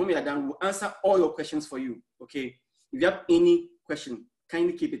chat room. When we are done, we'll answer all your questions for you, okay? If you have any question,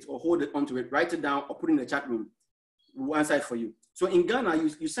 kindly keep it or hold it onto it. Write it down or put it in the chat room. We'll answer it for you. So in Ghana,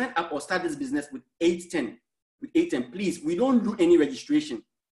 you sign up or start this business with 810. With 810, please, we don't do any registration.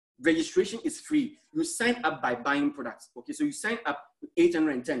 Registration is free. You sign up by buying products. Okay, so you sign up with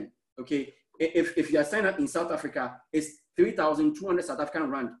 810. Okay, if you are signed up in South Africa, it's 3,200 South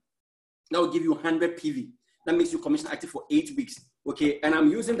African rand. That will give you 100 PV. That makes you commission active for 8 weeks. Okay, and I'm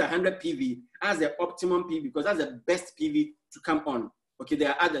using the 100 PV as the optimum PV because that's the best PV to come on. Okay, there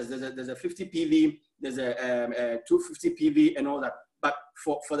are others. There's a 50 PV, there's a 250 PV, and all that. But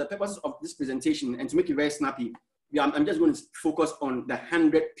for the purposes of this presentation and to make it very snappy, I'm just going to focus on the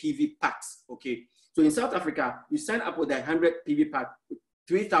 100 PV packs. Okay, so in South Africa, you sign up with the 100 PV pack with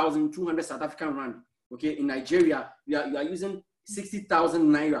 3,200 South African rand. Okay, in Nigeria, you are using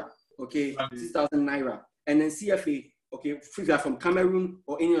 60,000 naira. Okay, 60,000 naira, and then CFA. Okay, if you are from Cameroon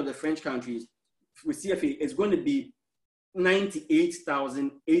or any of the French countries, with CFA, it's going to be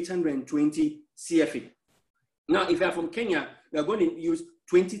 98,820 CFA. Now, if you are from Kenya, we are going to use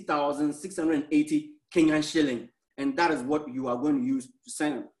 20,680 Kenyan shilling. And that is what you are going to use to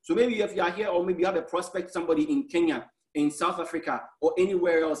sign up. So maybe if you are here or maybe you have a prospect, somebody in Kenya, in South Africa, or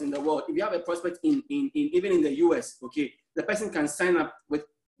anywhere else in the world, if you have a prospect even in the US, okay, the person can sign up with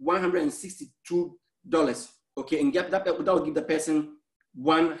 $162. Okay, and that will give the person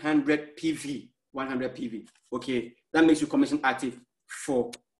 100 PV. 100 PV. Okay, that makes you commission active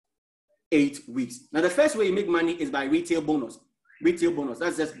for 8 weeks. Now, the first way you make money is by retail bonus. Retail bonus,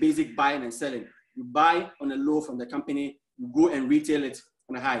 that's just basic buying and selling. You buy on a low from the company, you go and retail it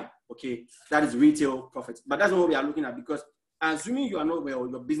on a high. Okay, that is retail profits. But that's not what we are looking at, because assuming you are not well,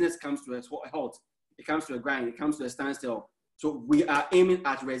 your business comes to a halt, it comes to a grind, it comes to a standstill. So we are aiming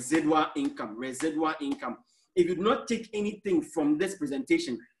at residual income. Residual income. If you do not take anything from this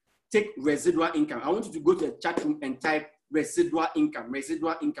presentation, take residual income. I want you to go to the chat room and type residual income.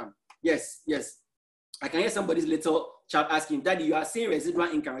 Residual income. Yes, yes. I can hear somebody's little child asking, Daddy, you are saying residual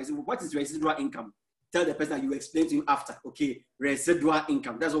income. What is residual income? Tell the person that you explain to him after. Okay, residual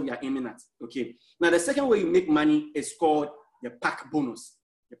income. That's what we are aiming at. Okay. Now, the second way you make money is called the pack bonus.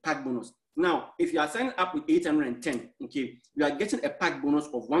 The pack bonus. Now, if you are signing up with 810, okay, you are getting a pack bonus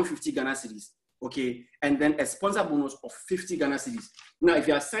of 150 Ghana cedis, okay, and then a sponsor bonus of 50 Ghana cedis. Now, if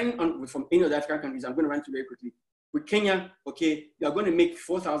you are signing on from any of the African countries, I'm going to run through very quickly. With Kenya, okay, you are going to make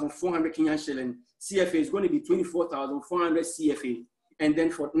 4,400 Kenyan shilling. CFA is going to be 24,400 CFA. And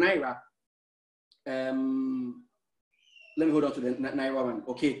then for Naira, let me hold on to the Naira one,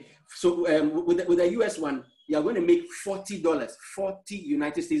 okay. So with the US one, you are going to make $40, 40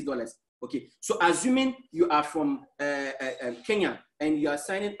 United States dollars. Okay, so assuming you are from Kenya and you are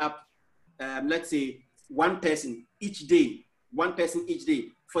signing up, let's say one person each day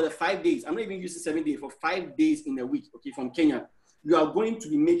for the 5 days. I'm not even using 7 days, for 5 days in a week, okay, from Kenya. You are going to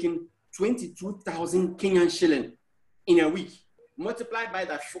be making 22,000 Kenyan shilling in a week. Multiply by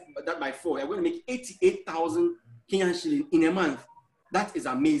that by 4, you're going to make 88,000 Kenyan shilling in a month. That is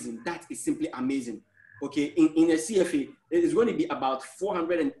amazing. That is simply amazing. Okay, in a CFA, it is going to be about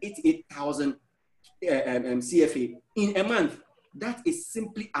 488,000 CFA in a month. That is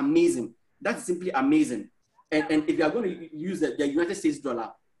simply amazing. That's simply amazing. And if you are going to use the United States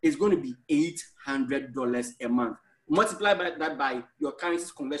dollar, it's going to be $800 a month. Multiply that by your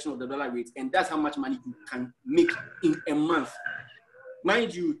currency's conversion of the dollar rate, and that's how much money you can make in a month.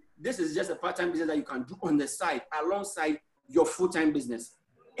 Mind you, this is just a part-time business that you can do on the side alongside your full-time business.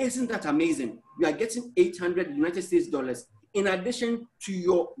 Isn't that amazing? You are getting 800 United States dollars in addition to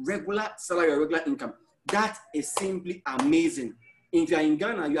your regular salary or regular income. That is simply amazing. If you are in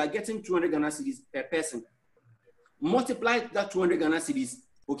Ghana, you are getting 200 Ghana cedis per person. Multiply that 200 Ghana cedis,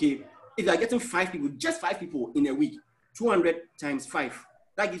 okay? If you are getting 5 people, just 5 people in a week, 200 times 5,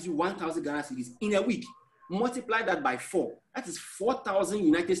 that gives you 1,000 Ghana cedis in a week. Multiply that by 4, that is 4,000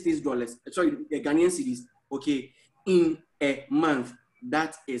 United States dollars, sorry, Ghanaian cedis, okay, in a month.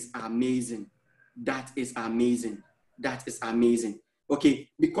 That is amazing. That is amazing. That is amazing. Okay,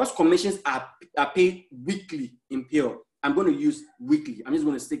 because commissions are paid weekly in Pure, I'm going to use weekly. I'm just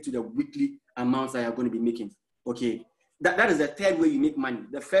going to stick to the weekly amounts that you're going to be making. Okay, that is the third way you make money.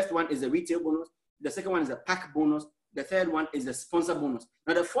 The first one is a retail bonus. The second one is a pack bonus. The third one is a sponsor bonus.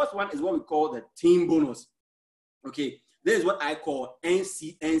 Now, the fourth one is what we call the team bonus. Okay, this is what I call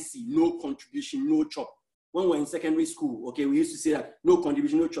NCNC, no contribution, no chop. When we're in secondary school, okay, we used to say that no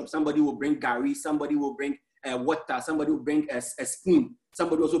contribution, no chop. Somebody will bring gari, somebody will bring water, somebody will bring a spoon,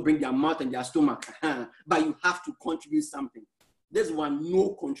 somebody also bring their mouth and their stomach. But you have to contribute something. This one,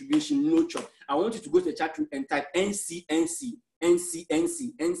 no contribution, no chop. I want you to go to the chat room and type NCNC,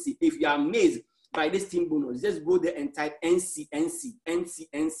 NCNC, NC. If you are amazed by this team bonus, just go there and type NCNC,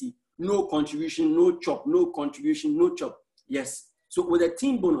 NCNC. No contribution, no chop, no contribution, no chop. Yes. So with a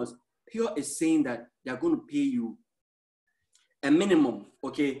team bonus, Pure is saying that they're going to pay you a minimum,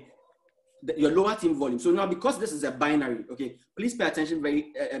 okay, your lower team volume. So now, because this is a binary, okay, please pay attention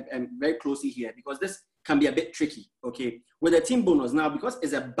very closely here, because this can be a bit tricky, okay. With a team bonus now, because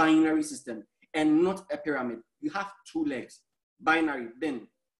it's a binary system and not a pyramid, you have 2 legs. Binary, then,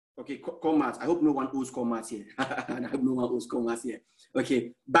 okay, call maths. I hope no one owes call maths here. I hope no one owes call maths here.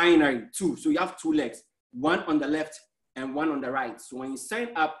 Okay, binary, 2. So you have 2 legs, one on the left and one on the right. So when you sign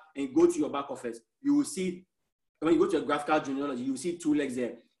up and go to your back office, you will see, when you go to your graphical genealogy, you will see 2 legs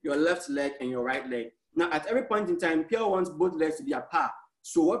there, your left leg and your right leg. Now, at every point in time, Pure wants both legs to be apart.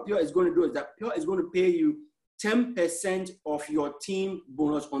 So what Pure is going to do is that Pure is going to pay you 10% of your team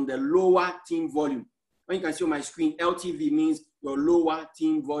bonus on the lower team volume. When you can see on my screen, LTV means your lower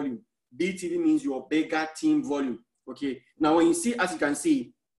team volume. BTV means your bigger team volume. Okay. Now, when you see, as you can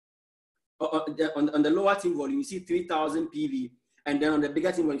see, on the lower team volume, you see 3,000 PV, and then on the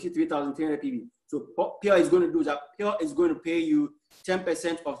bigger team volume, you see 3,300 PV. So what Pure is going to do is that Pure is going to pay you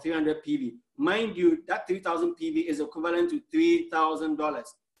 10% of 300 PV. Mind you, that 3,000 PV is equivalent to $3,000,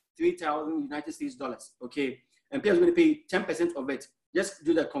 3,000 United States dollars. Okay, and Pure is going to pay 10% of it. Just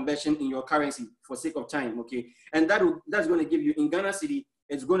do the conversion in your currency for sake of time, okay? And that's going to give you, in Ghana City,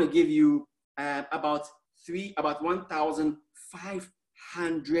 it's going to give you about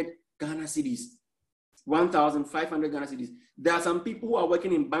 1,500 Ghana cedis. 1,500 Ghana cedis. There are some people who are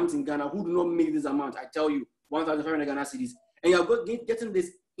working in banks in Ghana who do not make this amount. I tell you, 1,500 Ghana cedis. And you're getting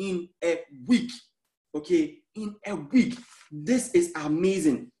this in a week, okay? In a week. This is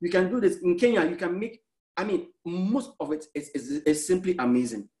amazing. You can do this. In Kenya, you can make, I mean, most of it is simply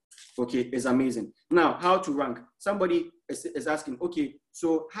amazing. Okay, it's amazing. Now, how to rank? Somebody is asking, okay,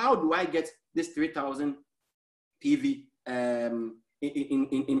 so how do I get this 3,000 PV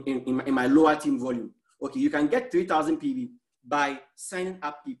in my lower team volume? Okay, you can get 3,000 PV by signing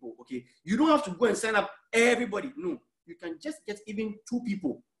up people. Okay, you don't have to go and sign up everybody. No, you can just get even 2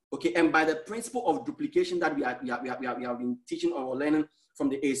 people. Okay, and by the principle of duplication that we have been teaching or learning from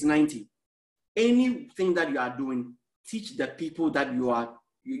the ACE90, anything that you are doing, teach the people that are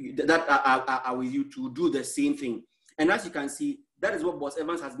with you to do the same thing. And as you can see, that is what Boss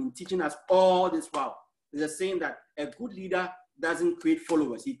Evans has been teaching us all this while. There's a saying that a good leader doesn't create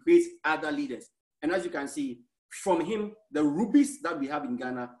followers, he creates other leaders. And as you can see, from him, the rubies that we have in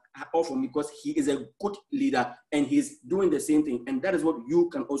Ghana are all from him because he is a good leader and he's doing the same thing. And that is what you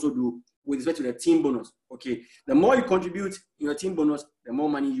can also do with respect to the team bonus. Okay, the more you contribute in your team bonus, the more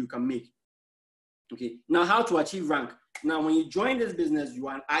money you can make. Okay, now how to achieve rank? Now, when you join this business, you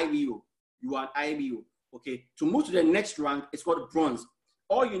are an IBO. You are an IBO. Okay, to move to the next rank, it's called bronze.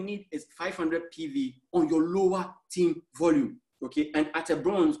 All you need is 500 PV on your lower team volume. Okay, and at a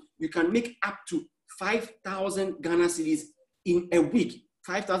bronze, you can make up to 5,000 Ghana cedis in a week.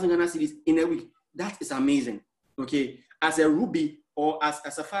 5,000 Ghana cedis in a week. That is amazing. Okay, as a ruby or as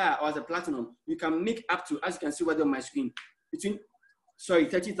a sapphire or as a platinum, you can make up to, as you can see right on my screen, between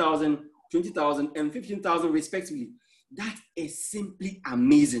 30,000, 20,000, and 15,000 respectively. That is simply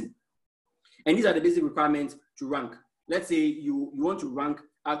amazing. And these are the basic requirements to rank. Let's say you want to rank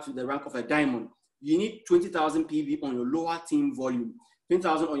up to the rank of a diamond. You need 20,000 PV on your lower team volume,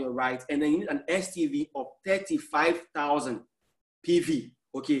 20,000 on your right, and then you need an STV of 35,000 PV.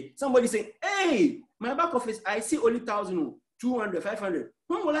 Okay, somebody say, hey, my back office, I see only 1,000, 200, 500.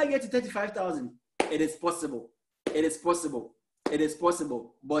 When will I get to 35,000? It is possible. It is possible. It is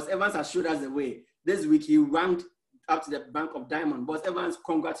possible. Boss Evans has showed us the way. This week he ranked up to the rank of diamond. Boss Evans,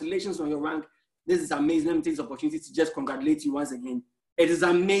 congratulations on your rank. This is amazing. Let me take this opportunity to just congratulate you once again. It is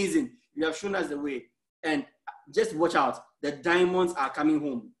amazing. You have shown us the way. And just watch out. The diamonds are coming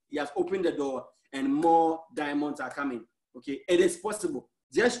home. He has opened the door and more diamonds are coming. Okay, it is possible.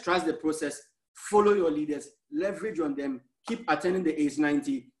 Just trust the process. Follow your leaders. Leverage on them. Keep attending the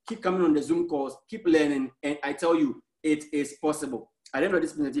ACE90. Keep coming on the Zoom calls. Keep learning. And I tell you, it is possible. At the end of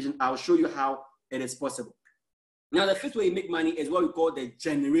this presentation, I'll show you how it is possible. Now, the fifth way you make money is what we call the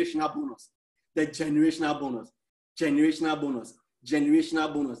generational bonus. The generational bonus. Generational bonus.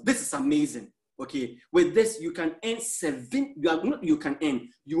 Generational bonus. This is amazing. Okay. With this, you can earn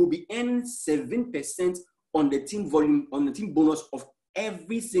you will be earning 7% on the team volume, on the team bonus of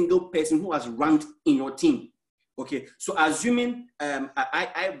every single person who has ranked in your team. Okay. So assuming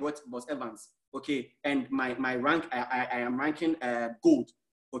I brought Boss Evans. Okay, and my rank, I am ranking gold.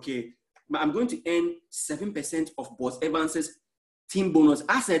 Okay, I'm going to earn 7% of Boss Evans's team bonus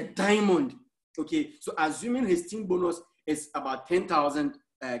as a diamond. Okay, so assuming his team bonus is about 10,000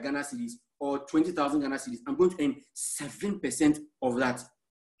 Ghana cedis or 20,000 Ghana cedis, I'm going to earn 7% of that.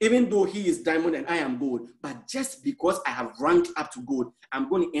 Even though he is diamond and I am gold, but just because I have ranked up to gold, I'm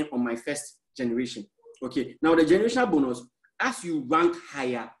going to earn on my first generation. Okay, now the generational bonus, as you rank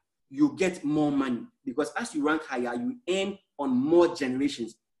higher, you get more money because as you rank higher, you earn on more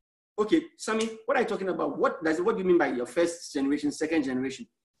generations. Okay, Sammy, what are you talking about? What do you mean by your first generation, second generation?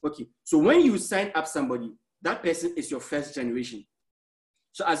 Okay, so when you sign up somebody, that person is your first generation.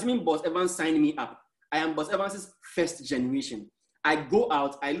 So assuming Boss Evans signed me up, I am Boss Evans's first generation. I go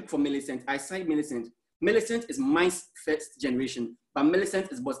out, I look for Millicent, I sign Millicent. Millicent is my first generation, but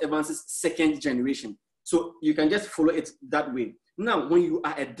Millicent is Boss Evans's second generation. So you can just follow it that way. Now, when you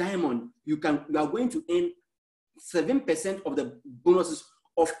are a diamond, you are going to earn 7% of the bonuses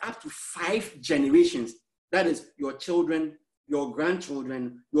of up to 5 generations. That is your children, your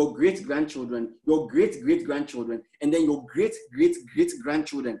grandchildren, your great-grandchildren, your great-great-grandchildren, and then your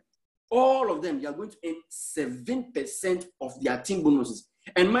great-great-great-grandchildren. All of them, you are going to earn 7% of their team bonuses.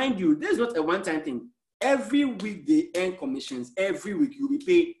 And mind you, this is not a one-time thing. Every week they earn commissions. Every week you'll be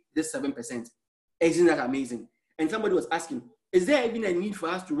paid this 7%. Isn't that amazing? And somebody was asking, is there even a need for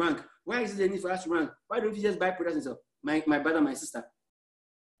us to rank? Why is there a need for us to rank? Why don't you just buy products and sell? My brother, my sister.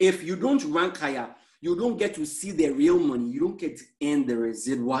 If you don't rank higher, you don't get to see the real money. You don't get to earn the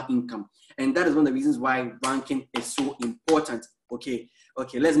residual income. And that is one of the reasons why ranking is so important. Okay,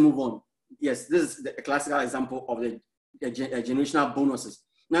 let's move on. Yes, this is a classical example of the generational bonuses.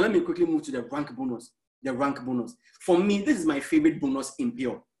 Now, let me quickly move to the rank bonus. The rank bonus. For me, this is my favorite bonus in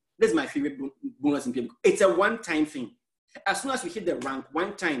Pure. This is my favorite bonus in Pure. It's a one-time thing. As soon as we hit the rank,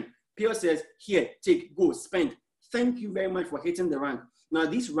 one time, Pure says, here, take, go, spend. Thank you very much for hitting the rank. Now,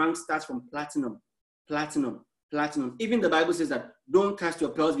 this rank starts from platinum. Even the Bible says that don't cast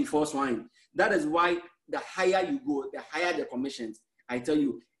your pearls before swine. That is why the higher you go, the higher the commissions. I tell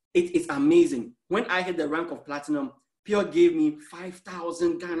you, it's amazing. When I hit the rank of platinum, Pure gave me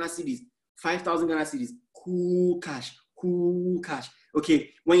 5,000 Ghana cedis. 5,000 Ghana cedis. Cool cash.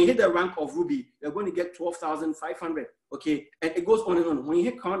 Okay, when you hit the rank of Ruby, you're going to get 12,500. Okay, and it goes on and on. When you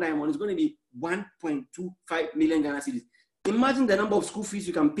hit Crown Diamond, it's going to be 1.25 million Ghana cedis. Imagine the number of school fees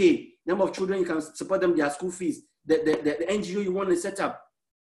you can pay, the number of children you can support them, their school fees, the NGO you want to set up,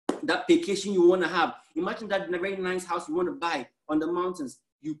 that vacation you want to have. Imagine that very nice house you want to buy on the mountains.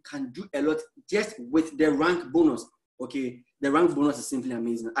 You can do a lot just with the rank bonus. Okay, the rank bonus is simply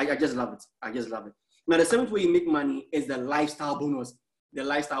amazing. I just love it. Now, the seventh way you make money is the lifestyle bonus. The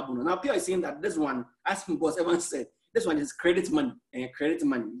lifestyle bonus. Now, Pierre is saying that this one, as Boss Evans said, this one is credit money. Credit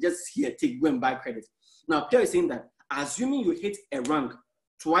money. Just here, go and buy credit. Now, Pierre is saying that assuming you hit a rank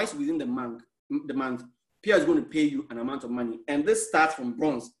twice within the month, Pierre is going to pay you an amount of money. And this starts from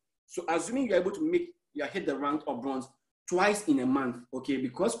bronze. So assuming you're able to hit the rank of bronze twice in a month, okay,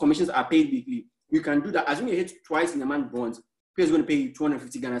 because commissions are paid weekly, you can do that. Assuming you hit twice in a month bronze, Pierre is going to pay you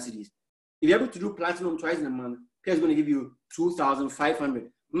 250 Ghana cedis. If you're able to do platinum twice in a month, Pierre is going to give you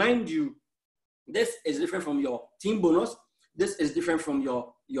 2,500. Mind you, this is different from your team bonus. This is different from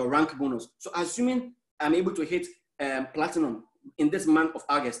your rank bonus. So assuming I'm able to hit platinum in this month of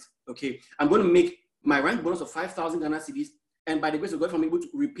August, okay, I'm going to make my rank bonus of 5,000 Ghana cedis. And by the grace of God, if I'm able to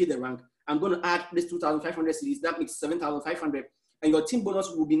repeat the rank, I'm going to add this 2,500 cedis. That makes 7,500. And your team bonus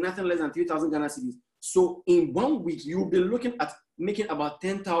will be nothing less than 3,000 Ghana cedis. So in 1 week, you'll be looking at making about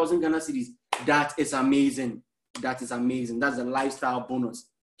 10,000 Ghana cedis. That is amazing. That's the lifestyle bonus.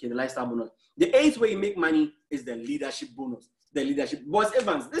 Okay, the lifestyle bonus. The eighth way you make money is the leadership bonus. The leadership. Boss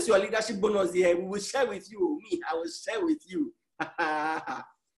Evans, this is your leadership bonus here. We will share with you. I will share with you.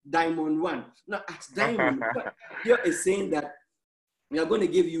 Diamond 1. Now, at Diamond 1, here is saying that we are going to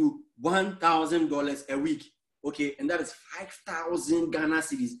give you $1,000 a week. Okay, and that is 5,000 Ghana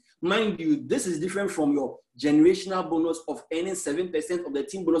cedis. Mind you, this is different from your generational bonus of earning 7% of the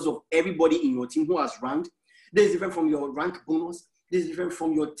team bonus of everybody in your team who has ranked. This is different from your rank bonus. This is different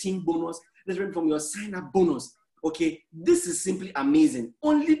from your team bonus. This is different from your sign-up bonus. Okay, this is simply amazing.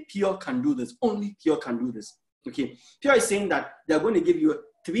 Only Pure can do this. Only Pure can do this. Okay, Pure is saying that they're going to give you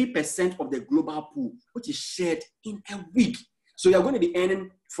 3% of the global pool, which is shared in a week. So you're going to be earning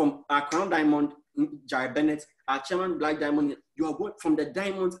from our Crown Diamond, Jared Bennett, our Chairman Black Diamond. You are going from the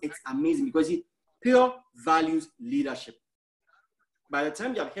diamonds. It's amazing because Pure values leadership. By the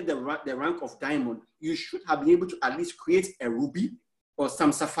time you have hit the rank of diamond, you should have been able to at least create a ruby or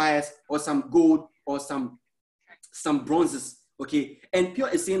some sapphires or some gold or some bronzes. Okay, and Pure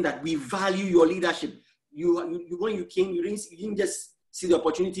is saying that we value your leadership. When you came, you didn't just see the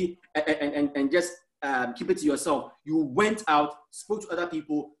opportunity and just keep it to yourself. You went out, spoke to other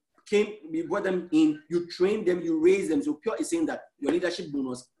people, we brought them in, you trained them, you raised them. So Pure is saying that your leadership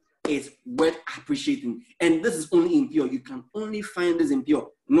bonus is worth appreciating. And this is only in Pure. You can only find this in Pure.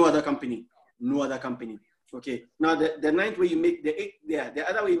 No other company. Okay. Now the ninth way you make, the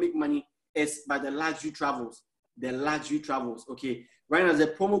other way you make money is by the luxury travels. Okay. Right now there's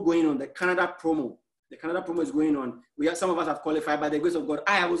a promo going on, the Canada promo. The Canada promo is going on. Some of us have qualified by the grace of God.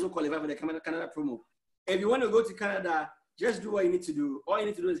 I have also qualified for the Canada promo. If you want to go to Canada, just do what you need to do. All you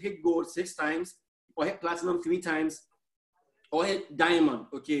need to do is hit gold 6 times, or hit platinum 3 times, or hit diamond,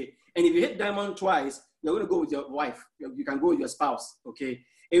 okay? And if you hit diamond twice, you're going to go with your wife. You can go with your spouse, okay?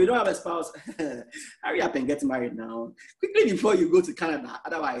 If you don't have a spouse, hurry up and get married now. Quickly before you go to Canada.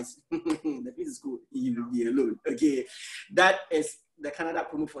 Otherwise, the fees is cool. You will be alone, okay? That is the Canada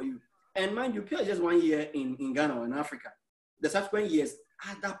promo for you. And mind you, Pure is just 1 year in Ghana or in Africa. The subsequent years,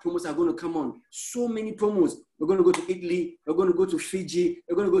 other promos are going to come on. So many promos. We're going to go to Italy. We're going to go to Fiji.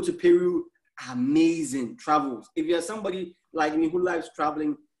 We're going to go to Peru. Amazing travels. If you're somebody like me who likes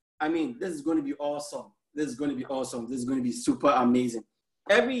traveling, I mean, this is going to be awesome. This is going to be super amazing.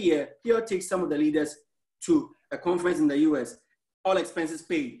 Every year, Pure takes some of the leaders to a conference in the US. All expenses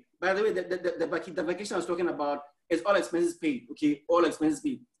paid. By the way, the vacation I was talking about is all expenses paid. Okay, all expenses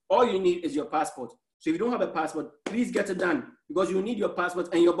paid. All you need is your passport. So if you don't have a passport, please get it done because you need your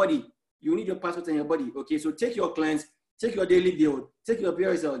passport and your body. You need your passport and your body. Okay, so take your clients, take your daily bill, take your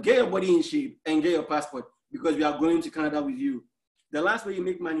PRSL, get your body in shape, and get your passport, because we are going to Canada with you. The last way you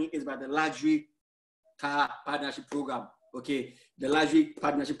make money is by the luxury car partnership program. Okay, the luxury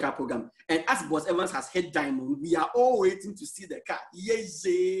partnership car program. And as Boss Evans has hit diamond, we are all waiting to see the car. Yes.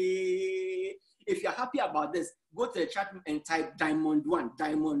 If you're happy about this, go to the chat and type diamond 1,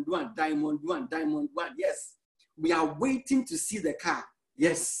 diamond 1, diamond 1, diamond 1. Yes, we are waiting to see the car.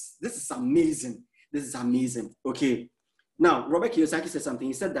 Yes, this is amazing. This is amazing. Okay. Now, Robert Kiyosaki said something.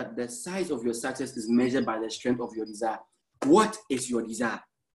 He said that the size of your success is measured by the strength of your desire. What is your desire?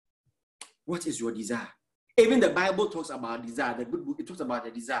 What is your desire? Even the Bible talks about desire. The good book, it talks about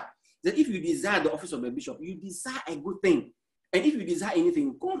the desire. That if you desire the office of a bishop, you desire a good thing. And if you desire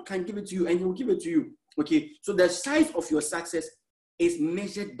anything, God can give it to you, and he will give it to you. Okay, so the size of your success is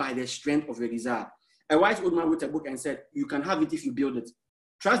measured by the strength of your desire. A wise old man wrote a book and said, you can have it if you build it.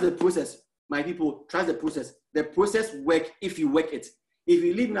 Trust the process, my people, trust the process. The process works if you work it. If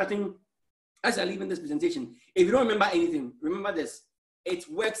you leave nothing, as I leave in this presentation, if you don't remember anything, remember this. It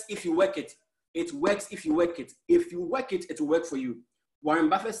works if you work it. It works if you work it. If you work it, it will work for you. Warren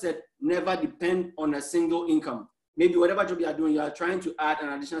Buffett said, never depend on a single income. Maybe whatever job you are doing, you are trying to add an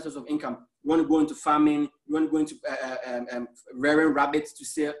additional source of income. You want to go into farming, you want to go into rearing rabbits to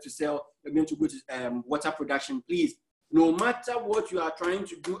sell, you're going to go to water production. Please, no matter what you are trying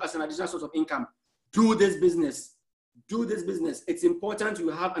to do as an additional source of income, do this business. Do this business. It's important you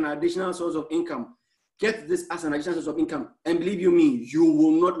have an additional source of income. Get this as an additional source of income. And believe you me, you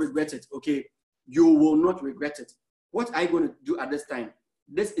will not regret it, okay? You will not regret it. What are you going to do at this time?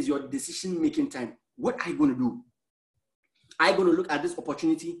 This is your decision-making time. What are you going to do? Are you going to look at this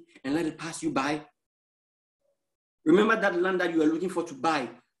opportunity and let it pass you by? Remember that land that you were looking for to buy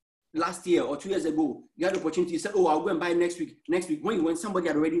last year or 2 years ago. You had the opportunity. You said, oh, I'll go and buy next week. Next week, when somebody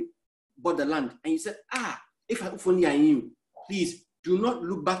had already bought the land, and you said, if only I knew. Please do not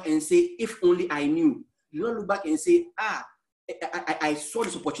look back and say, if only I knew. Do not look back and say, I saw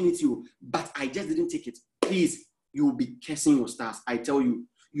this opportunity, but I just didn't take it. Please, you will be cursing your stars. I tell you,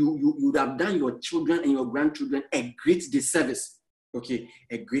 you would have done your children and your grandchildren a great disservice. Okay,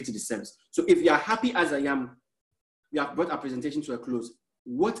 a great disservice. So if you are happy as I am, we have brought our presentation to a close.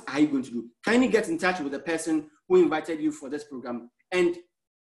 What are you going to do? Kindly get in touch with the person who invited you for this program. And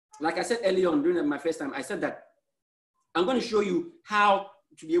like I said earlier on during my first time, I said that I'm going to show you how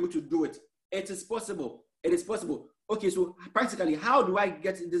to be able to do it. It is possible. It is possible. Okay, so practically, how do I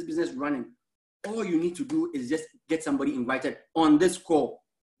get this business running? All you need to do is just get somebody invited on this call.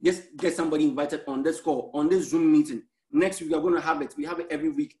 Just get somebody invited on this call, on this Zoom meeting. Next week, we are going to have it. We have it every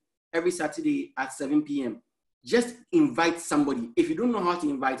week, every Saturday at 7 p.m. Just invite somebody. If you don't know how to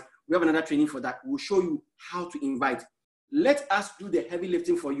invite, we have another training for that. We'll show you how to invite. Let us do the heavy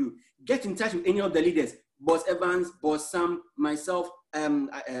lifting for you. Get in touch with any of the leaders, Boss Evans, Boss Sam, myself,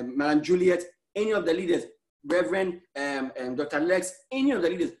 Madam Juliet, any of the leaders, Reverend Dr. Lex, any of the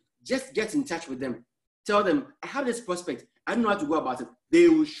leaders. Just get in touch with them. Tell them, I have this prospect. I don't know how to go about it. They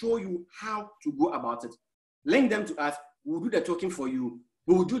will show you how to go about it. Link them to us. We'll do the talking for you.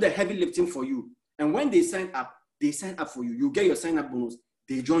 We will do the heavy lifting for you. And when they sign up for you. You get your sign-up bonus.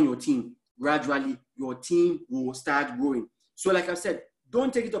 They join your team. Gradually, your team will start growing. So like I said,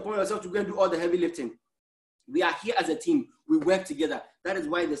 don't take it upon yourself to go and do all the heavy lifting. We are here as a team. We work together. That is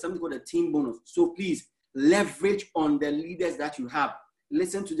why there's something called a team bonus. So please, leverage on the leaders that you have.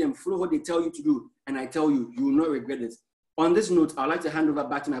 Listen to them. Follow what they tell you to do. And I tell you, you will not regret it. On this note, I'd like to hand over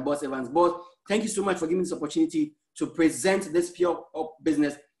back to my boss, Evans. Boss, thank you so much for giving me this opportunity to present this Pure Up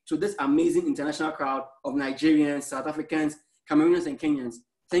business to this amazing international crowd of Nigerians, South Africans, Cameroonians, and Kenyans.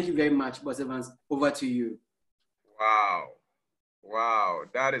 Thank you very much, Boss Evans. Over to you. Wow. Wow.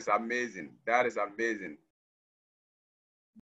 That is amazing. That is amazing.